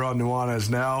joining us here on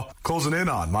Nuanez Now. Closing in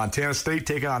on Montana State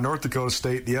taking on North Dakota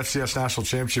State, the FCS National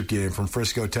Championship game from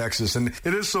Frisco, Texas. And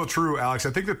it is so true, Alex. I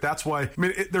think that's why,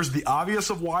 there's the obvious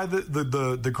of why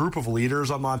the group of leaders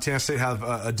on Montana State have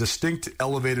a distinct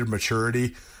elevated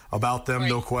maturity about them, right.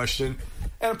 No question.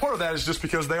 And part of that is just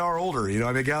because they are older.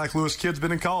 A guy like Lewis Kidd's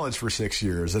been in college for 6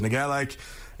 years, and a guy like,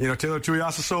 Taylor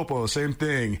Tuiasosopo, same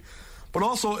thing. But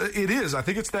also, it is. I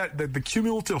think it's the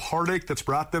cumulative heartache that's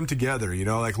brought them together.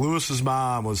 Like Lewis's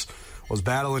mom was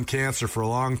battling cancer for a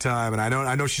long time, and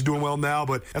I know she's doing well now,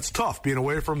 but that's tough being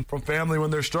away from family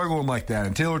when they're struggling like that.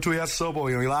 And Taylor Tuiasosopo,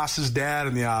 he lost his dad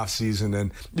in the offseason,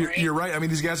 and you're right.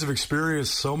 These guys have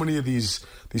experienced so many of these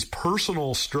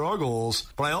personal struggles,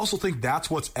 but I also think that's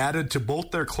what's added to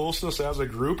both their closeness as a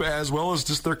group as well as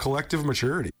just their collective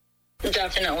maturity.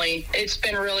 Definitely. It's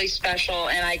been really special,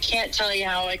 and I can't tell you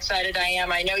how excited I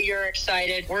am. I know you're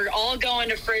excited. We're all going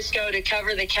to Frisco to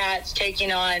cover the Cats,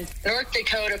 taking on North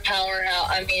Dakota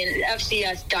powerhouse,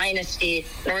 FCS dynasty,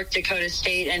 North Dakota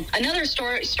State. And another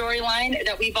storyline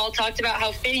that we've all talked about,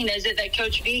 how fitting is it that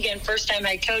Coach Vigen, first-time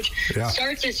head coach,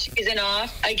 starts his season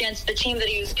off against the team that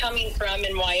he was coming from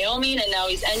in Wyoming, and now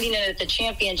he's ending it at the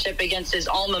championship against his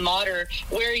alma mater,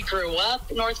 where he grew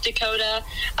up, North Dakota,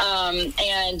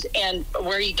 and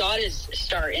where he got his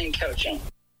start in coaching.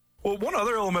 Well, one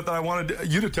other element that I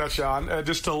wanted you to touch on,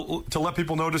 just to let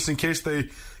people know, just in case they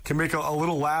can make a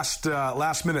little last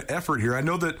minute effort here. I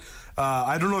know that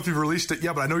I don't know if you've released it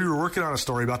yet, but I know you were working on a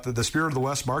story about the Spirit of the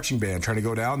West marching band trying to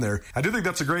go down there. I do think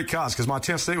that's a great cause because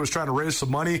Montana State was trying to raise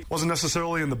some money, wasn't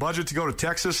necessarily in the budget to go to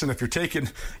Texas, and if you're taking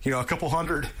a couple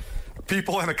hundred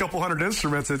people and a couple hundred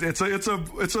instruments, it's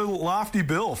a lofty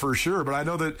bill for sure. But I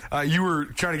know that you were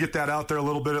trying to get that out there a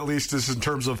little bit, at least just in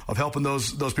terms of helping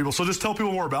those people. So just tell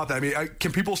people more about that.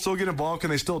 Can people still get involved? Can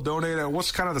they still donate?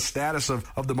 What's kind of the status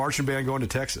of the marching band going to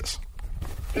Texas?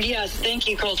 Yes, thank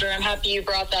you, Coulter. I'm happy you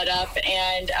brought that up.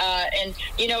 And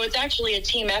it's actually a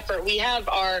team effort. We have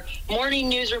our morning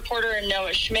news reporter,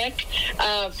 Noah Schmick,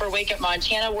 for Wake Up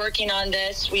Montana, working on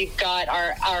this. We've got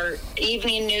our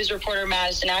evening news reporter,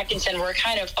 Madison Atkinson. We're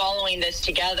kind of following this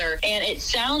together. And it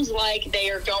sounds like they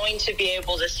are going to be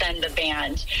able to send the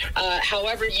band.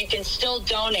 However, you can still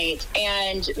donate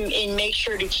and make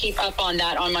sure to keep up on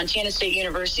that on Montana State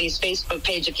University's Facebook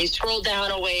page. If you scroll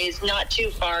down a ways, not too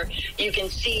far, you can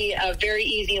see a very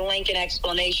easy link and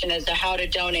explanation as to how to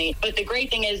donate. But the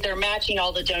great thing is they're matching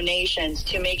all the donations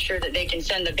to make sure that they can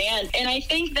send the band. And I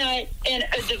think that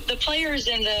the players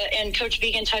and Coach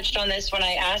Vigen touched on this when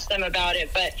I asked them about it.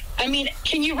 But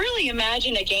can you really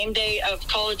imagine a game day of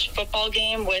college football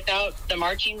game without the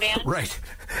marching band? Right.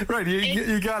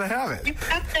 You got to have it. You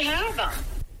have to have them.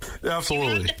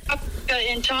 Absolutely.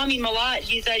 And Tommy Mellott,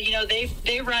 he said,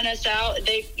 they run us out.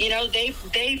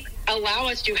 They allow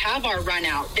us to have our run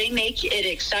out. They make it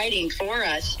exciting for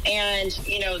us. And,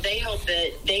 they hope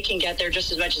that they can get there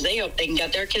just as much as they hope they can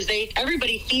get there, because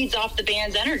everybody feeds off the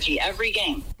band's energy every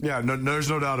game. Yeah, there's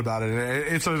no doubt about it.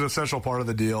 It's an essential part of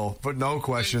the deal, but no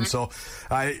question. Mm-hmm. So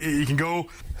you can go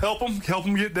help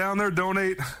them get down there,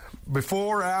 donate.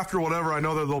 Before, after, whatever, I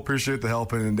know that they'll appreciate the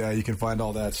help, and you can find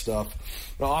all that stuff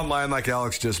online, like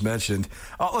Alex just mentioned.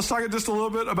 Let's talk just a little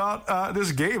bit about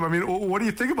this game. I mean, what do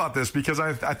you think about this? Because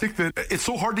I think that it's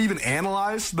so hard to even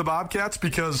analyze the Bobcats,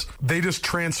 because they just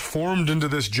transformed into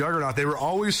this juggernaut. They were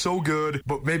always so good,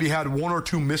 but maybe had one or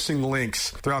two missing links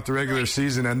throughout the regular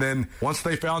season. And then once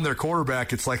they found their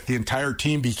quarterback, it's like the entire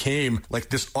team became like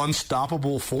this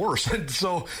unstoppable force. And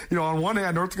so, on one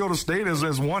hand, North Dakota State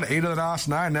has won 8 of the last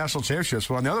 9 national championships.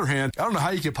 But on the other hand, I don't know how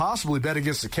you could possibly bet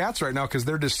against the Cats right now, because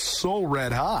they're just so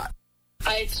red hot.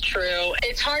 It's true.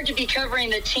 It's hard to be covering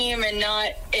the team and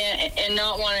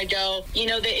not want to go.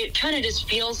 It kind of just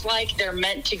feels like they're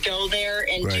meant to go there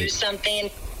and do something.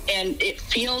 And it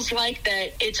feels like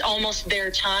that it's almost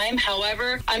their time.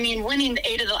 However, winning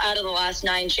 8 out of the last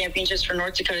 9 championships for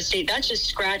North Dakota State, that's just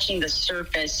scratching the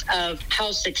surface of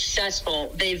how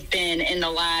successful they've been in the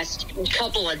last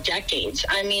couple of decades.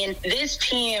 This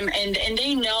team, and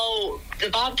they know, the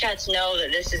Bobcats know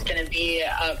that this is going to be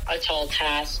a tall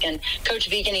task. And Coach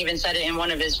Vigen even said it in one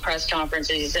of his press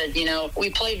conferences. He said, we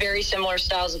play very similar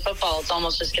styles of football. It's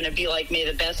almost just going to be like, may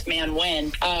the best man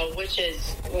win, which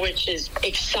is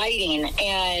exciting.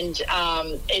 And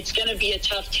it's going to be a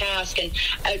tough task. And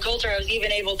Coulter, I was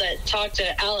even able to talk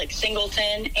to Alex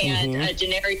Singleton and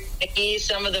Denarius McGee,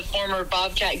 some of the former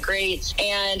Bobcat greats.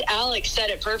 And Alex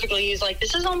said it perfectly. He's like,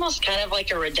 this is almost kind of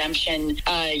like a redemption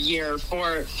year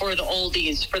for the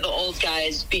oldies, for the old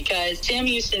guys, because Sam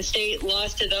Houston State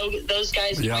lost to those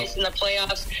guys twice in the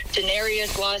playoffs.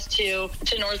 Denarius lost to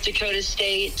North Dakota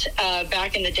State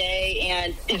back in the day.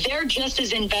 And they're just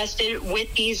as invested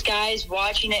with these guys,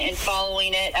 watching it and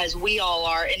following it as we all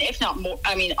are, and if not more,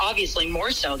 obviously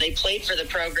more so. They played for the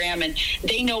program, and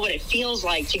they know what it feels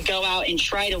like to go out and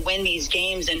try to win these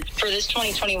games. And for this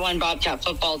 2021 Bobcat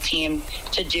football team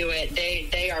to do it,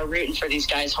 they are rooting for these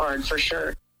guys hard, for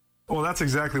sure. Well, that's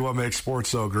exactly what makes sports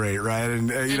so great, right?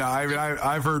 And,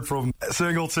 I've heard from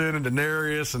Singleton and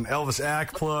Denarius and Elvis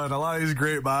Akpla and a lot of these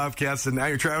great Bobcats, and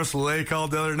now Travis LeLay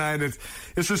called the other night.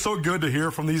 It's just so good to hear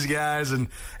from these guys and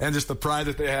just the pride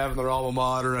that they have in their alma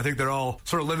mater. I think they're all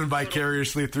sort of living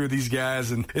vicariously through these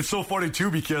guys. And it's so funny,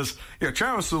 too, because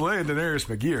Travis LeLay and Denarius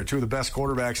McGee are two of the best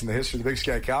quarterbacks in the history of the Big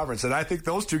Sky Conference. And I think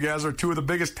those two guys are two of the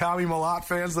biggest Tommy Mellott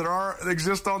fans that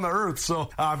exist on the earth. So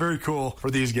very cool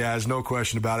for these guys, no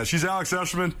question about it. She's Alex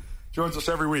Escherman, joins us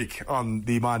every week on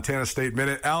the Montana State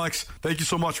Minute. Alex, thank you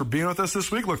so much for being with us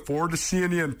this week. Look forward to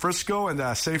seeing you in Frisco,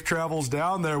 and safe travels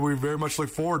down there. We very much look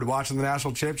forward to watching the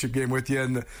national championship game with you,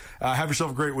 and have yourself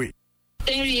a great week.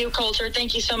 Thank you, Coulter.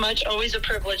 Thank you so much. Always a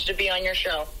privilege to be on your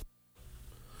show.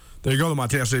 There you go, the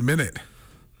Montana State Minute.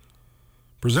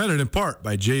 Presented in part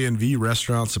by J&V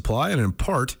Restaurant Supply and in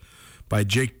part by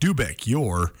Jake Dubeck,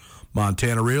 your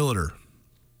Montana Realtor.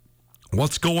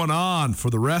 What's going on for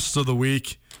the rest of the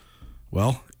week?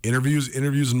 Well, interviews,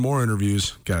 and more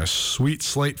interviews. Got a sweet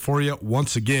slate for you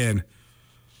once again.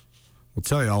 We'll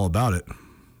tell you all about it.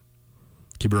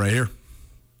 Keep it right here.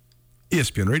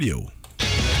 ESPN Radio.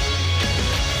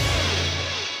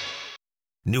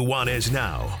 Nuanez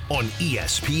Now on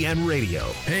ESPN Radio.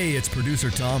 Hey, it's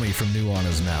producer Tommy from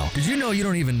Nuanez Now. Did you know you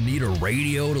don't even need a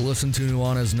radio to listen to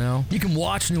Nuanez Now? You can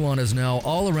watch Nuanez Now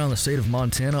all around the state of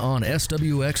Montana on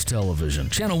SWX television,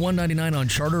 channel 199 on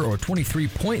Charter or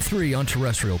 23.3 on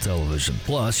terrestrial television.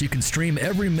 Plus, you can stream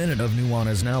every minute of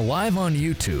Nuanez Now live on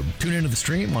YouTube. Tune into the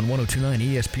stream on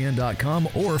 1029ESPN.com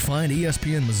or find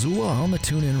ESPN Missoula on the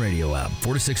TuneIn Radio app.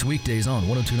 4 to 6 weekdays on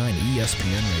 1029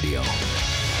 ESPN Radio.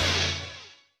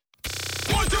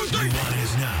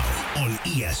 Nuanez Now on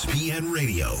ESPN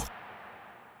Radio.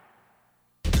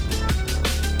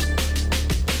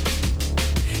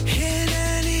 In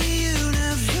any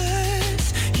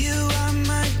universe, you are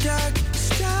my dark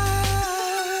star.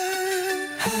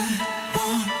 I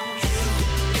want you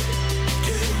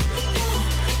to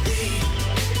want me.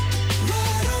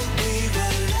 Why don't we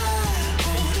rely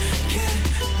on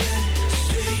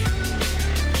chemistry?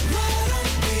 Why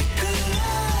don't we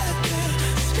collide?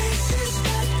 The spaces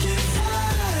that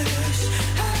divide us.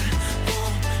 I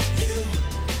want you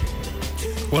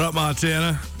to. What up,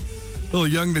 Montana? A little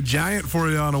Young the Giant for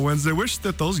you on a Wednesday. Wish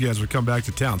that those guys would come back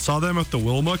to town. Saw them at the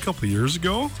Wilma a couple of years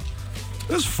ago.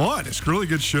 It was fun. It's a really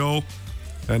good show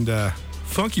and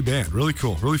funky band. Really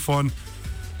cool. Really fun.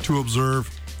 to observe.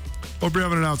 Hope you're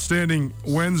having an outstanding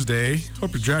Wednesday.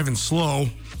 Hope you're driving slow,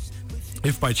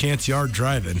 if by chance you are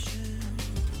driving.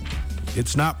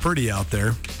 It's not pretty out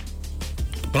there,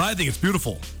 but I think it's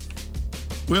beautiful.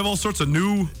 We have all sorts of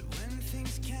new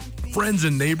friends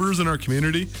and neighbors in our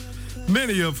community,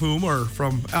 many of whom are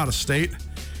from out of state.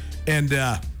 And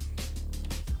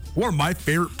one of my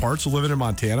favorite parts of living in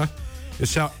Montana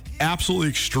is how absolutely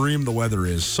extreme the weather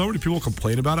is. So many people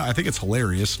complain about it. I think it's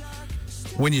hilarious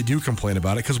when you do complain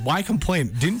about it, because why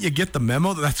complain? Didn't you get the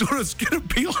memo that that's what it's going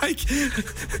to be like?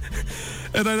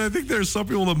 And I think there's some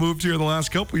people that moved here in the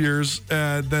last couple of years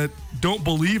that don't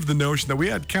believe the notion that we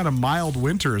had kind of mild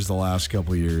winters the last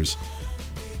couple of years.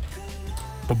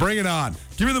 Well, bring it on.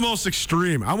 Give me the most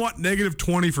extreme. I want negative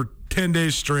 20 for 10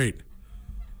 days straight.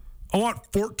 I want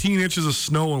 14 inches of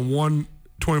snow in one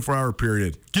 24-hour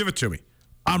period. Give it to me.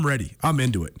 I'm ready. I'm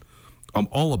into it. I'm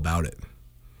all about it.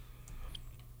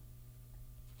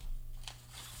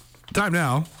 Time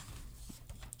now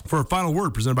for a final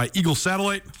word presented by Eagle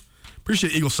Satellite.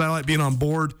 Appreciate Eagle Satellite being on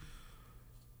board.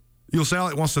 Eagle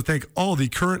Satellite wants to thank all the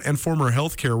current and former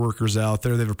healthcare workers out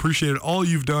there. They've appreciated all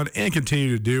you've done and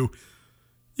continue to do.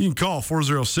 You can call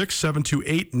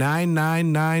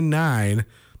 406-728-9999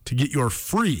 to get your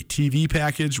free TV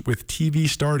package with TV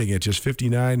starting at just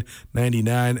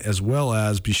 $59.99, as well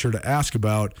as be sure to ask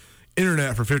about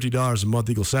internet for $50 a month.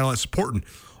 Eagle Satellite supporting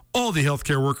all the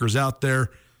healthcare workers out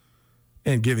there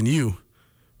and giving you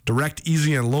direct,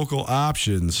 easy, and local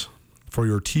options for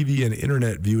your TV and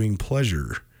internet viewing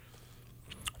pleasure.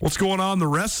 What's going on the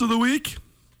rest of the week?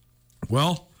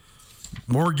 Well,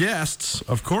 more guests.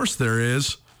 Of course there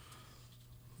is.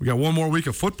 We got one more week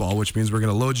of football, which means we're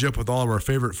going to load you up with all of our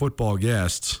favorite football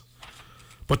guests.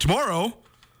 But tomorrow,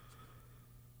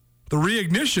 the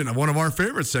reignition of one of our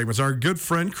favorite segments, our good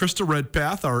friend Krista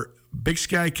Redpath, our Big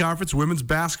Sky Conference Women's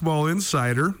Basketball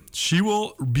Insider. She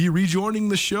will be rejoining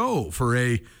the show for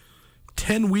a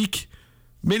 10-week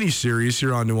mini-series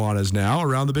here on Nuanez Now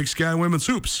around the Big Sky Women's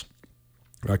Hoops.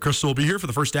 Krista will be here for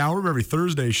the first hour of every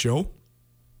Thursday show.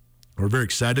 We're very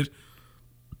excited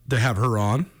to have her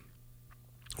on.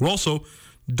 We're also,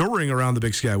 during Around the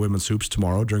Big Sky Women's Hoops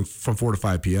tomorrow, from 4 to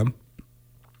 5 p.m.,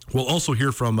 we'll also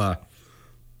hear from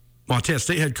Montana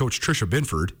State head coach Tricia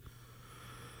Binford,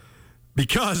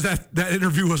 because that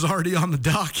interview was already on the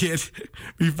docket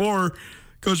before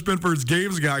Coach Binford's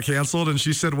games got canceled, and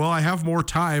she said, well, I have more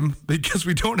time because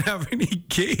we don't have any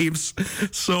games.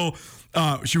 So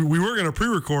we were going to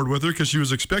pre-record with her because she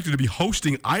was expected to be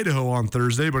hosting Idaho on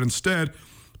Thursday, but instead,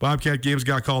 Bobcat games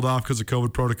got called off because of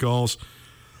COVID protocols.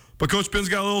 But Coach Bin's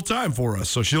got a little time for us,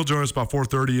 so she'll join us about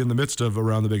 4:30 in the midst of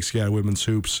Around the Big Sky Women's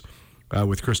Hoops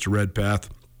with Krista Redpath.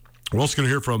 We're also going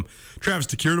to hear from Travis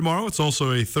DeCure tomorrow. It's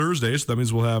also a Thursday, so that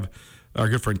means we'll have our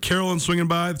good friend Carolyn swinging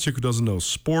by, the chick who doesn't know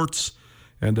sports,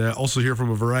 and also hear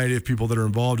from a variety of people that are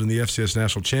involved in the FCS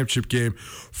National Championship game.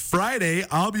 Friday,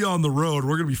 I'll be on the road.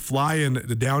 We're going to be flying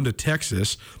down to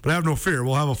Texas, but have no fear.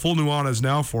 We'll have a full Nuanez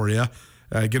Now for you.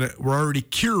 We're already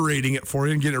curating it for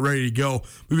you and getting it ready to go.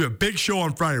 We have a big show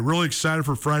on Friday. Really excited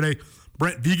for Friday.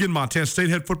 Brent Vegan, Montana State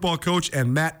head football coach,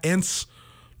 and Matt Entz,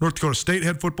 North Dakota State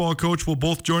head football coach, will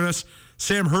both join us.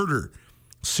 Sam Herder,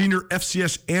 senior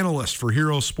FCS analyst for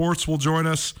Hero Sports, will join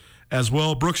us as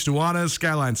well. Brooks Nuanez,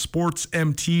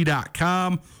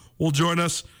 SkylineSportsMT.com, will join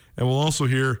us. And we'll also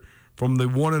hear from the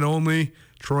one and only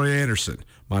Troy Anderson,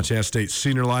 Montana State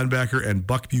senior linebacker and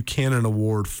Buck Buchanan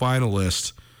Award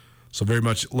finalist. So very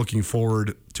much looking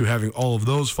forward to having all of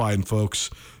those fine folks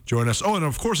join us. Oh, and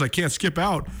of course, I can't skip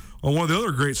out on one of the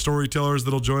other great storytellers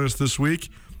that'll join us this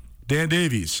week, Dan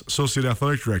Davies, Associate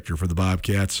Athletic Director for the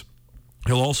Bobcats.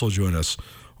 He'll also join us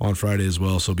on Friday as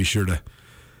well, so be sure to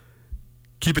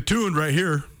keep it tuned right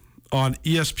here on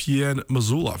ESPN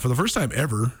Missoula. For the first time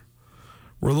ever,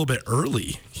 we're a little bit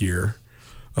early here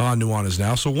on Nuanez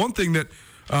Now. So one thing that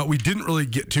we didn't really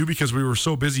get to because we were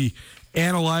so busy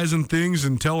analyzing things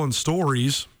and telling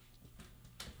stories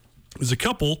is a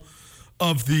couple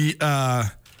of the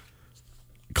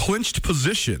clinched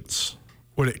positions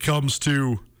when it comes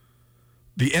to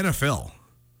the NFL.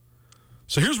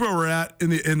 So here's where we're at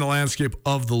in the landscape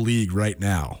of the league right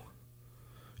now.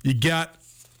 You got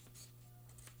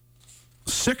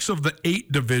 6 of the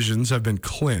 8 divisions have been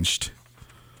clinched.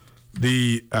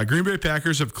 The Green Bay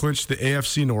Packers have clinched the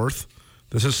AFC North.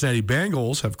 The Cincinnati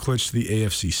Bengals have clinched the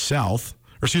AFC South.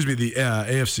 Or excuse me, the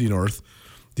AFC North.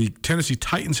 The Tennessee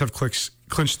Titans have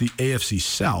clinched the AFC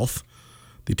South.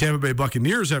 The Tampa Bay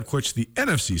Buccaneers have clinched the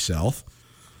NFC South.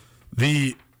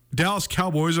 The Dallas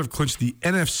Cowboys have clinched the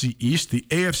NFC East. The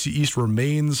AFC East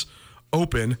remains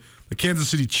open. The Kansas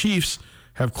City Chiefs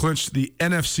have clinched the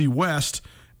NFC West.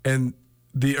 And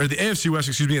the AFC West,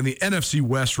 and the NFC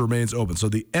West remains open. So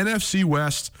the NFC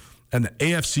West and the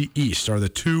AFC East are the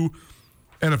two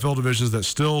NFL divisions that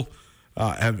still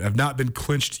have not been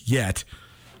clinched yet.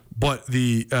 But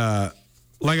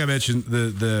like I mentioned,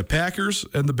 the Packers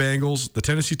and the Bengals, the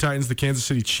Tennessee Titans, the Kansas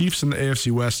City Chiefs in the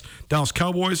AFC West, Dallas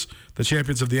Cowboys, the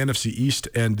champions of the NFC East,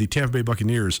 and the Tampa Bay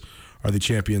Buccaneers are the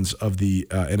champions of the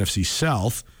NFC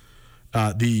South.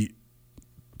 The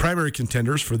primary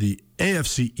contenders for the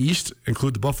AFC East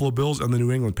include the Buffalo Bills and the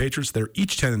New England Patriots. They're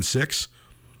each 10-6,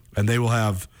 and they will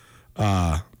have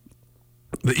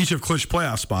they each have clinched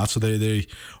playoff spots, so they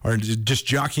are just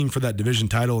jockeying for that division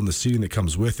title and the seeding that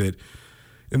comes with it.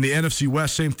 In the NFC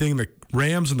West, same thing. The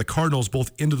Rams and the Cardinals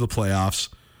both into the playoffs,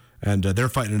 and they're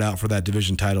fighting it out for that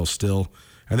division title still.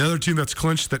 And the other team that's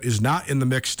clinched that is not in the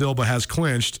mix still but has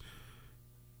clinched,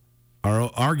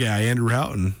 our guy, Andrew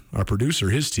Houghton, our producer,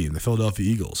 his team, the Philadelphia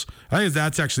Eagles. I think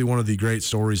that's actually one of the great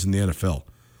stories in the NFL.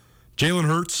 Jalen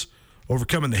Hurts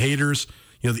overcoming the haters.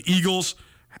 The Eagles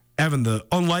having the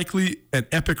unlikely and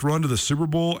epic run to the Super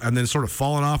Bowl and then sort of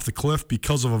falling off the cliff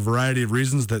because of a variety of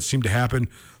reasons that seem to happen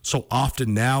so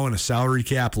often now in a salary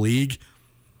cap league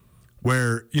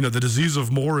where, the disease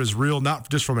of more is real, not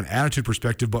just from an attitude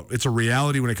perspective, but it's a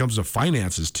reality when it comes to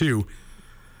finances too.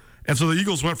 And so the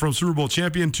Eagles went from Super Bowl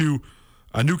champion to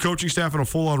a new coaching staff and a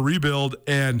full-on rebuild,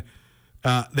 and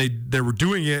they were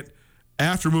doing it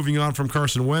after moving on from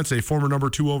Carson Wentz, a former number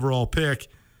 2 overall pick,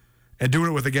 and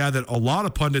doing it with a guy that a lot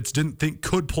of pundits didn't think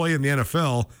could play in the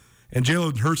NFL, and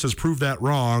Jalen Hurts has proved that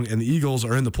wrong, and the Eagles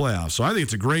are in the playoffs. So I think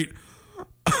it's a great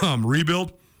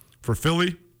rebuild for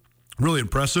Philly. Really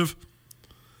impressive.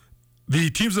 The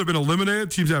teams that have been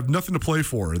eliminated, teams that have nothing to play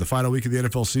for in the final week of the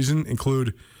NFL season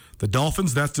include the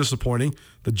Dolphins, that's disappointing.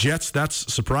 The Jets,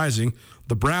 that's surprising.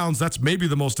 The Browns, that's maybe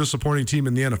the most disappointing team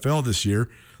in the NFL this year.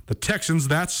 The Texans,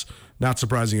 that's not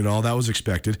surprising at all. That was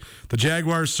expected. The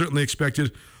Jaguars, certainly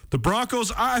expected. The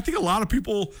Broncos, I think a lot of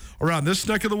people around this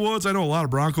neck of the woods, I know a lot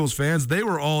of Broncos fans, they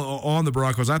were all on the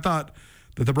Broncos. I thought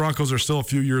that the Broncos are still a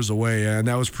few years away, and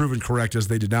that was proven correct as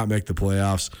they did not make the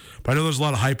playoffs. But I know there's a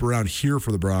lot of hype around here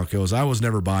for the Broncos. I was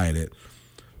never buying it.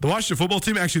 The Washington football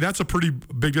team, actually, that's a pretty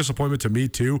big disappointment to me,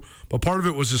 too. But part of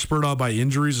it was just spurred on by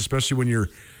injuries, especially when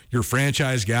your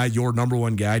franchise guy, your number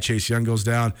one guy, Chase Young, goes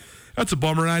down. That's a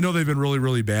bummer. And I know they've been really,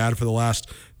 really bad for the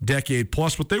last decade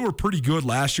plus, but they were pretty good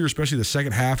last year, especially the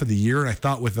second half of the year. And I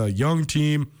thought with a young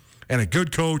team and a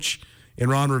good coach in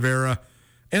Ron Rivera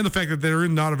and the fact that they're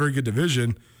in not a very good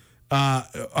division,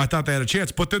 I thought they had a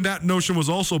chance. But then that notion was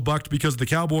also bucked because the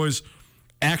Cowboys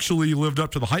actually lived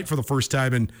up to the hype for the first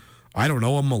time in, I don't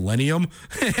know, a millennium,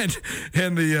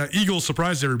 and the Eagles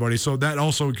surprised everybody. So that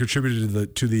also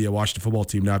contributed to the Washington football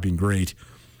team not being great.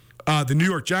 The New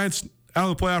York Giants out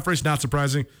of the playoff race, not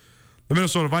surprising. The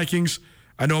Minnesota Vikings,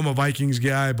 I know I'm a Vikings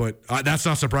guy, but that's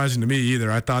not surprising to me either.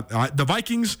 I thought the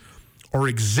Vikings are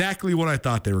exactly what I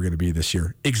thought they were going to be this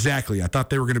year. Exactly. I thought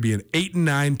they were going to be an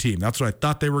 8-9 team. That's what I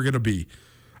thought they were going to be.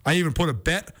 I even put a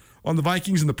bet on the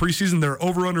Vikings in the preseason. Their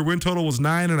over-under win total was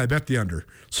 9, and I bet the under.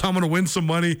 So I'm going to win some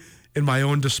money in my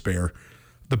own despair.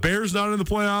 The Bears not in the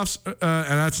playoffs, and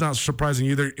that's not surprising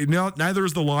either. Neither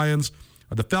is the Lions.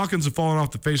 The Falcons have fallen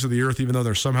off the face of the earth, even though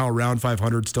they're somehow around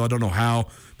 500 still. I don't know how.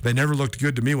 But they never looked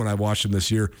good to me when I watched them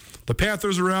this year. The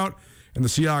Panthers are out, and the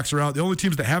Seahawks are out. The only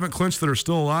teams that haven't clinched that are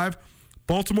still alive,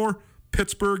 Baltimore,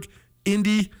 Pittsburgh,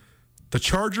 Indy, the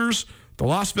Chargers, the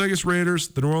Las Vegas Raiders,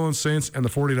 the New Orleans Saints, and the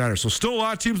 49ers. So still a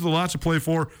lot of teams with a lot to play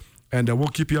for, and we'll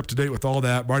keep you up to date with all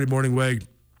that. Marty Morningweg,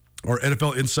 our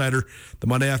NFL insider, the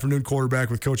Monday afternoon quarterback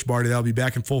with Coach Marty. That'll be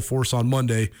back in full force on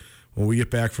Monday when we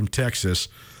get back from Texas.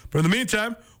 But in the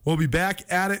meantime, we'll be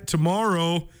back at it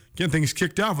tomorrow. Getting things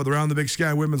kicked off with Around the Big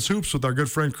Sky Women's Hoops with our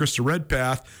good friend Krista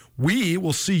Redpath. We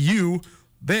will see you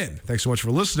then. Thanks so much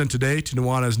for listening today to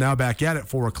Nuanez Now. Back at it,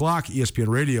 4 o'clock, ESPN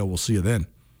Radio. We'll see you then.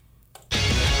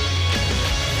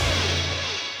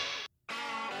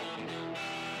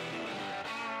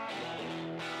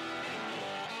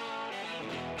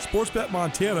 Sportsbet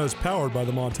Montana is powered by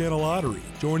the Montana Lottery.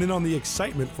 Join in on the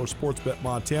excitement for Sportsbet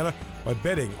Montana by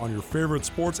betting on your favorite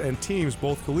sports and teams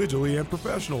both collegially and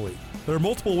professionally. There are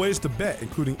multiple ways to bet,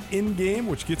 including in-game,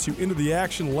 which gets you into the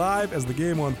action live as the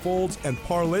game unfolds, and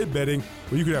parlay betting,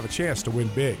 where you could have a chance to win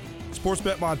big.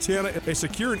 Sportsbet Montana, a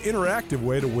secure and interactive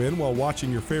way to win while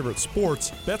watching your favorite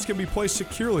sports. Bets can be placed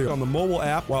securely on the mobile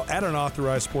app while at an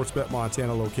authorized Sportsbet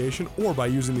Montana location or by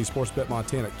using the Sportsbet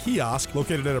Montana kiosk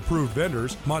located at approved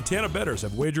vendors. Montana bettors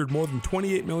have wagered more than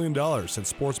 $28 million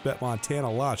since Sportsbet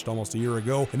Montana launched almost a year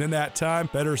ago, and in that time,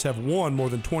 bettors have won more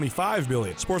than $25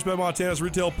 million. Sportsbet Montana's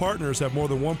retail partners have more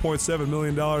than $1.7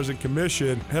 million in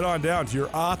commission. Head on down to your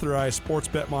authorized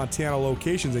Sportsbet Montana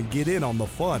locations and get in on the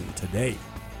fun today.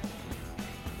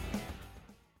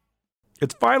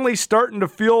 It's finally starting to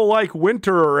feel like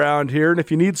winter around here, and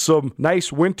if you need some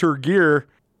nice winter gear,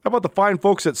 how about the fine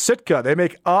folks at Sitka? They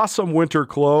make awesome winter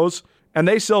clothes, and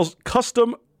they sell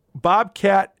custom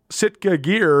Bobcat Sitka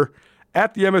gear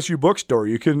at the MSU Bookstore.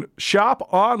 You can shop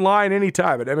online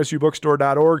anytime at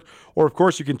msubookstore.org, or of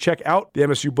course you can check out the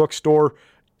MSU Bookstore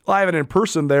live and in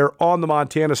person there on the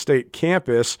Montana State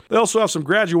campus. They also have some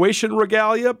graduation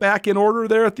regalia back in order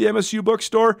there at the MSU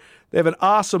Bookstore. They have an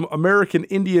awesome American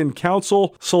Indian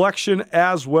Council selection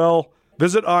as well.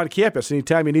 Visit on campus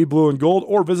anytime you need blue and gold,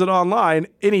 or visit online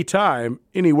anytime,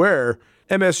 anywhere,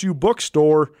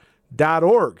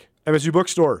 msubookstore.org. MSU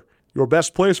Bookstore, your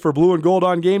best place for blue and gold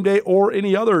on game day or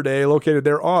any other day, located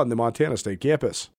there on the Montana State campus.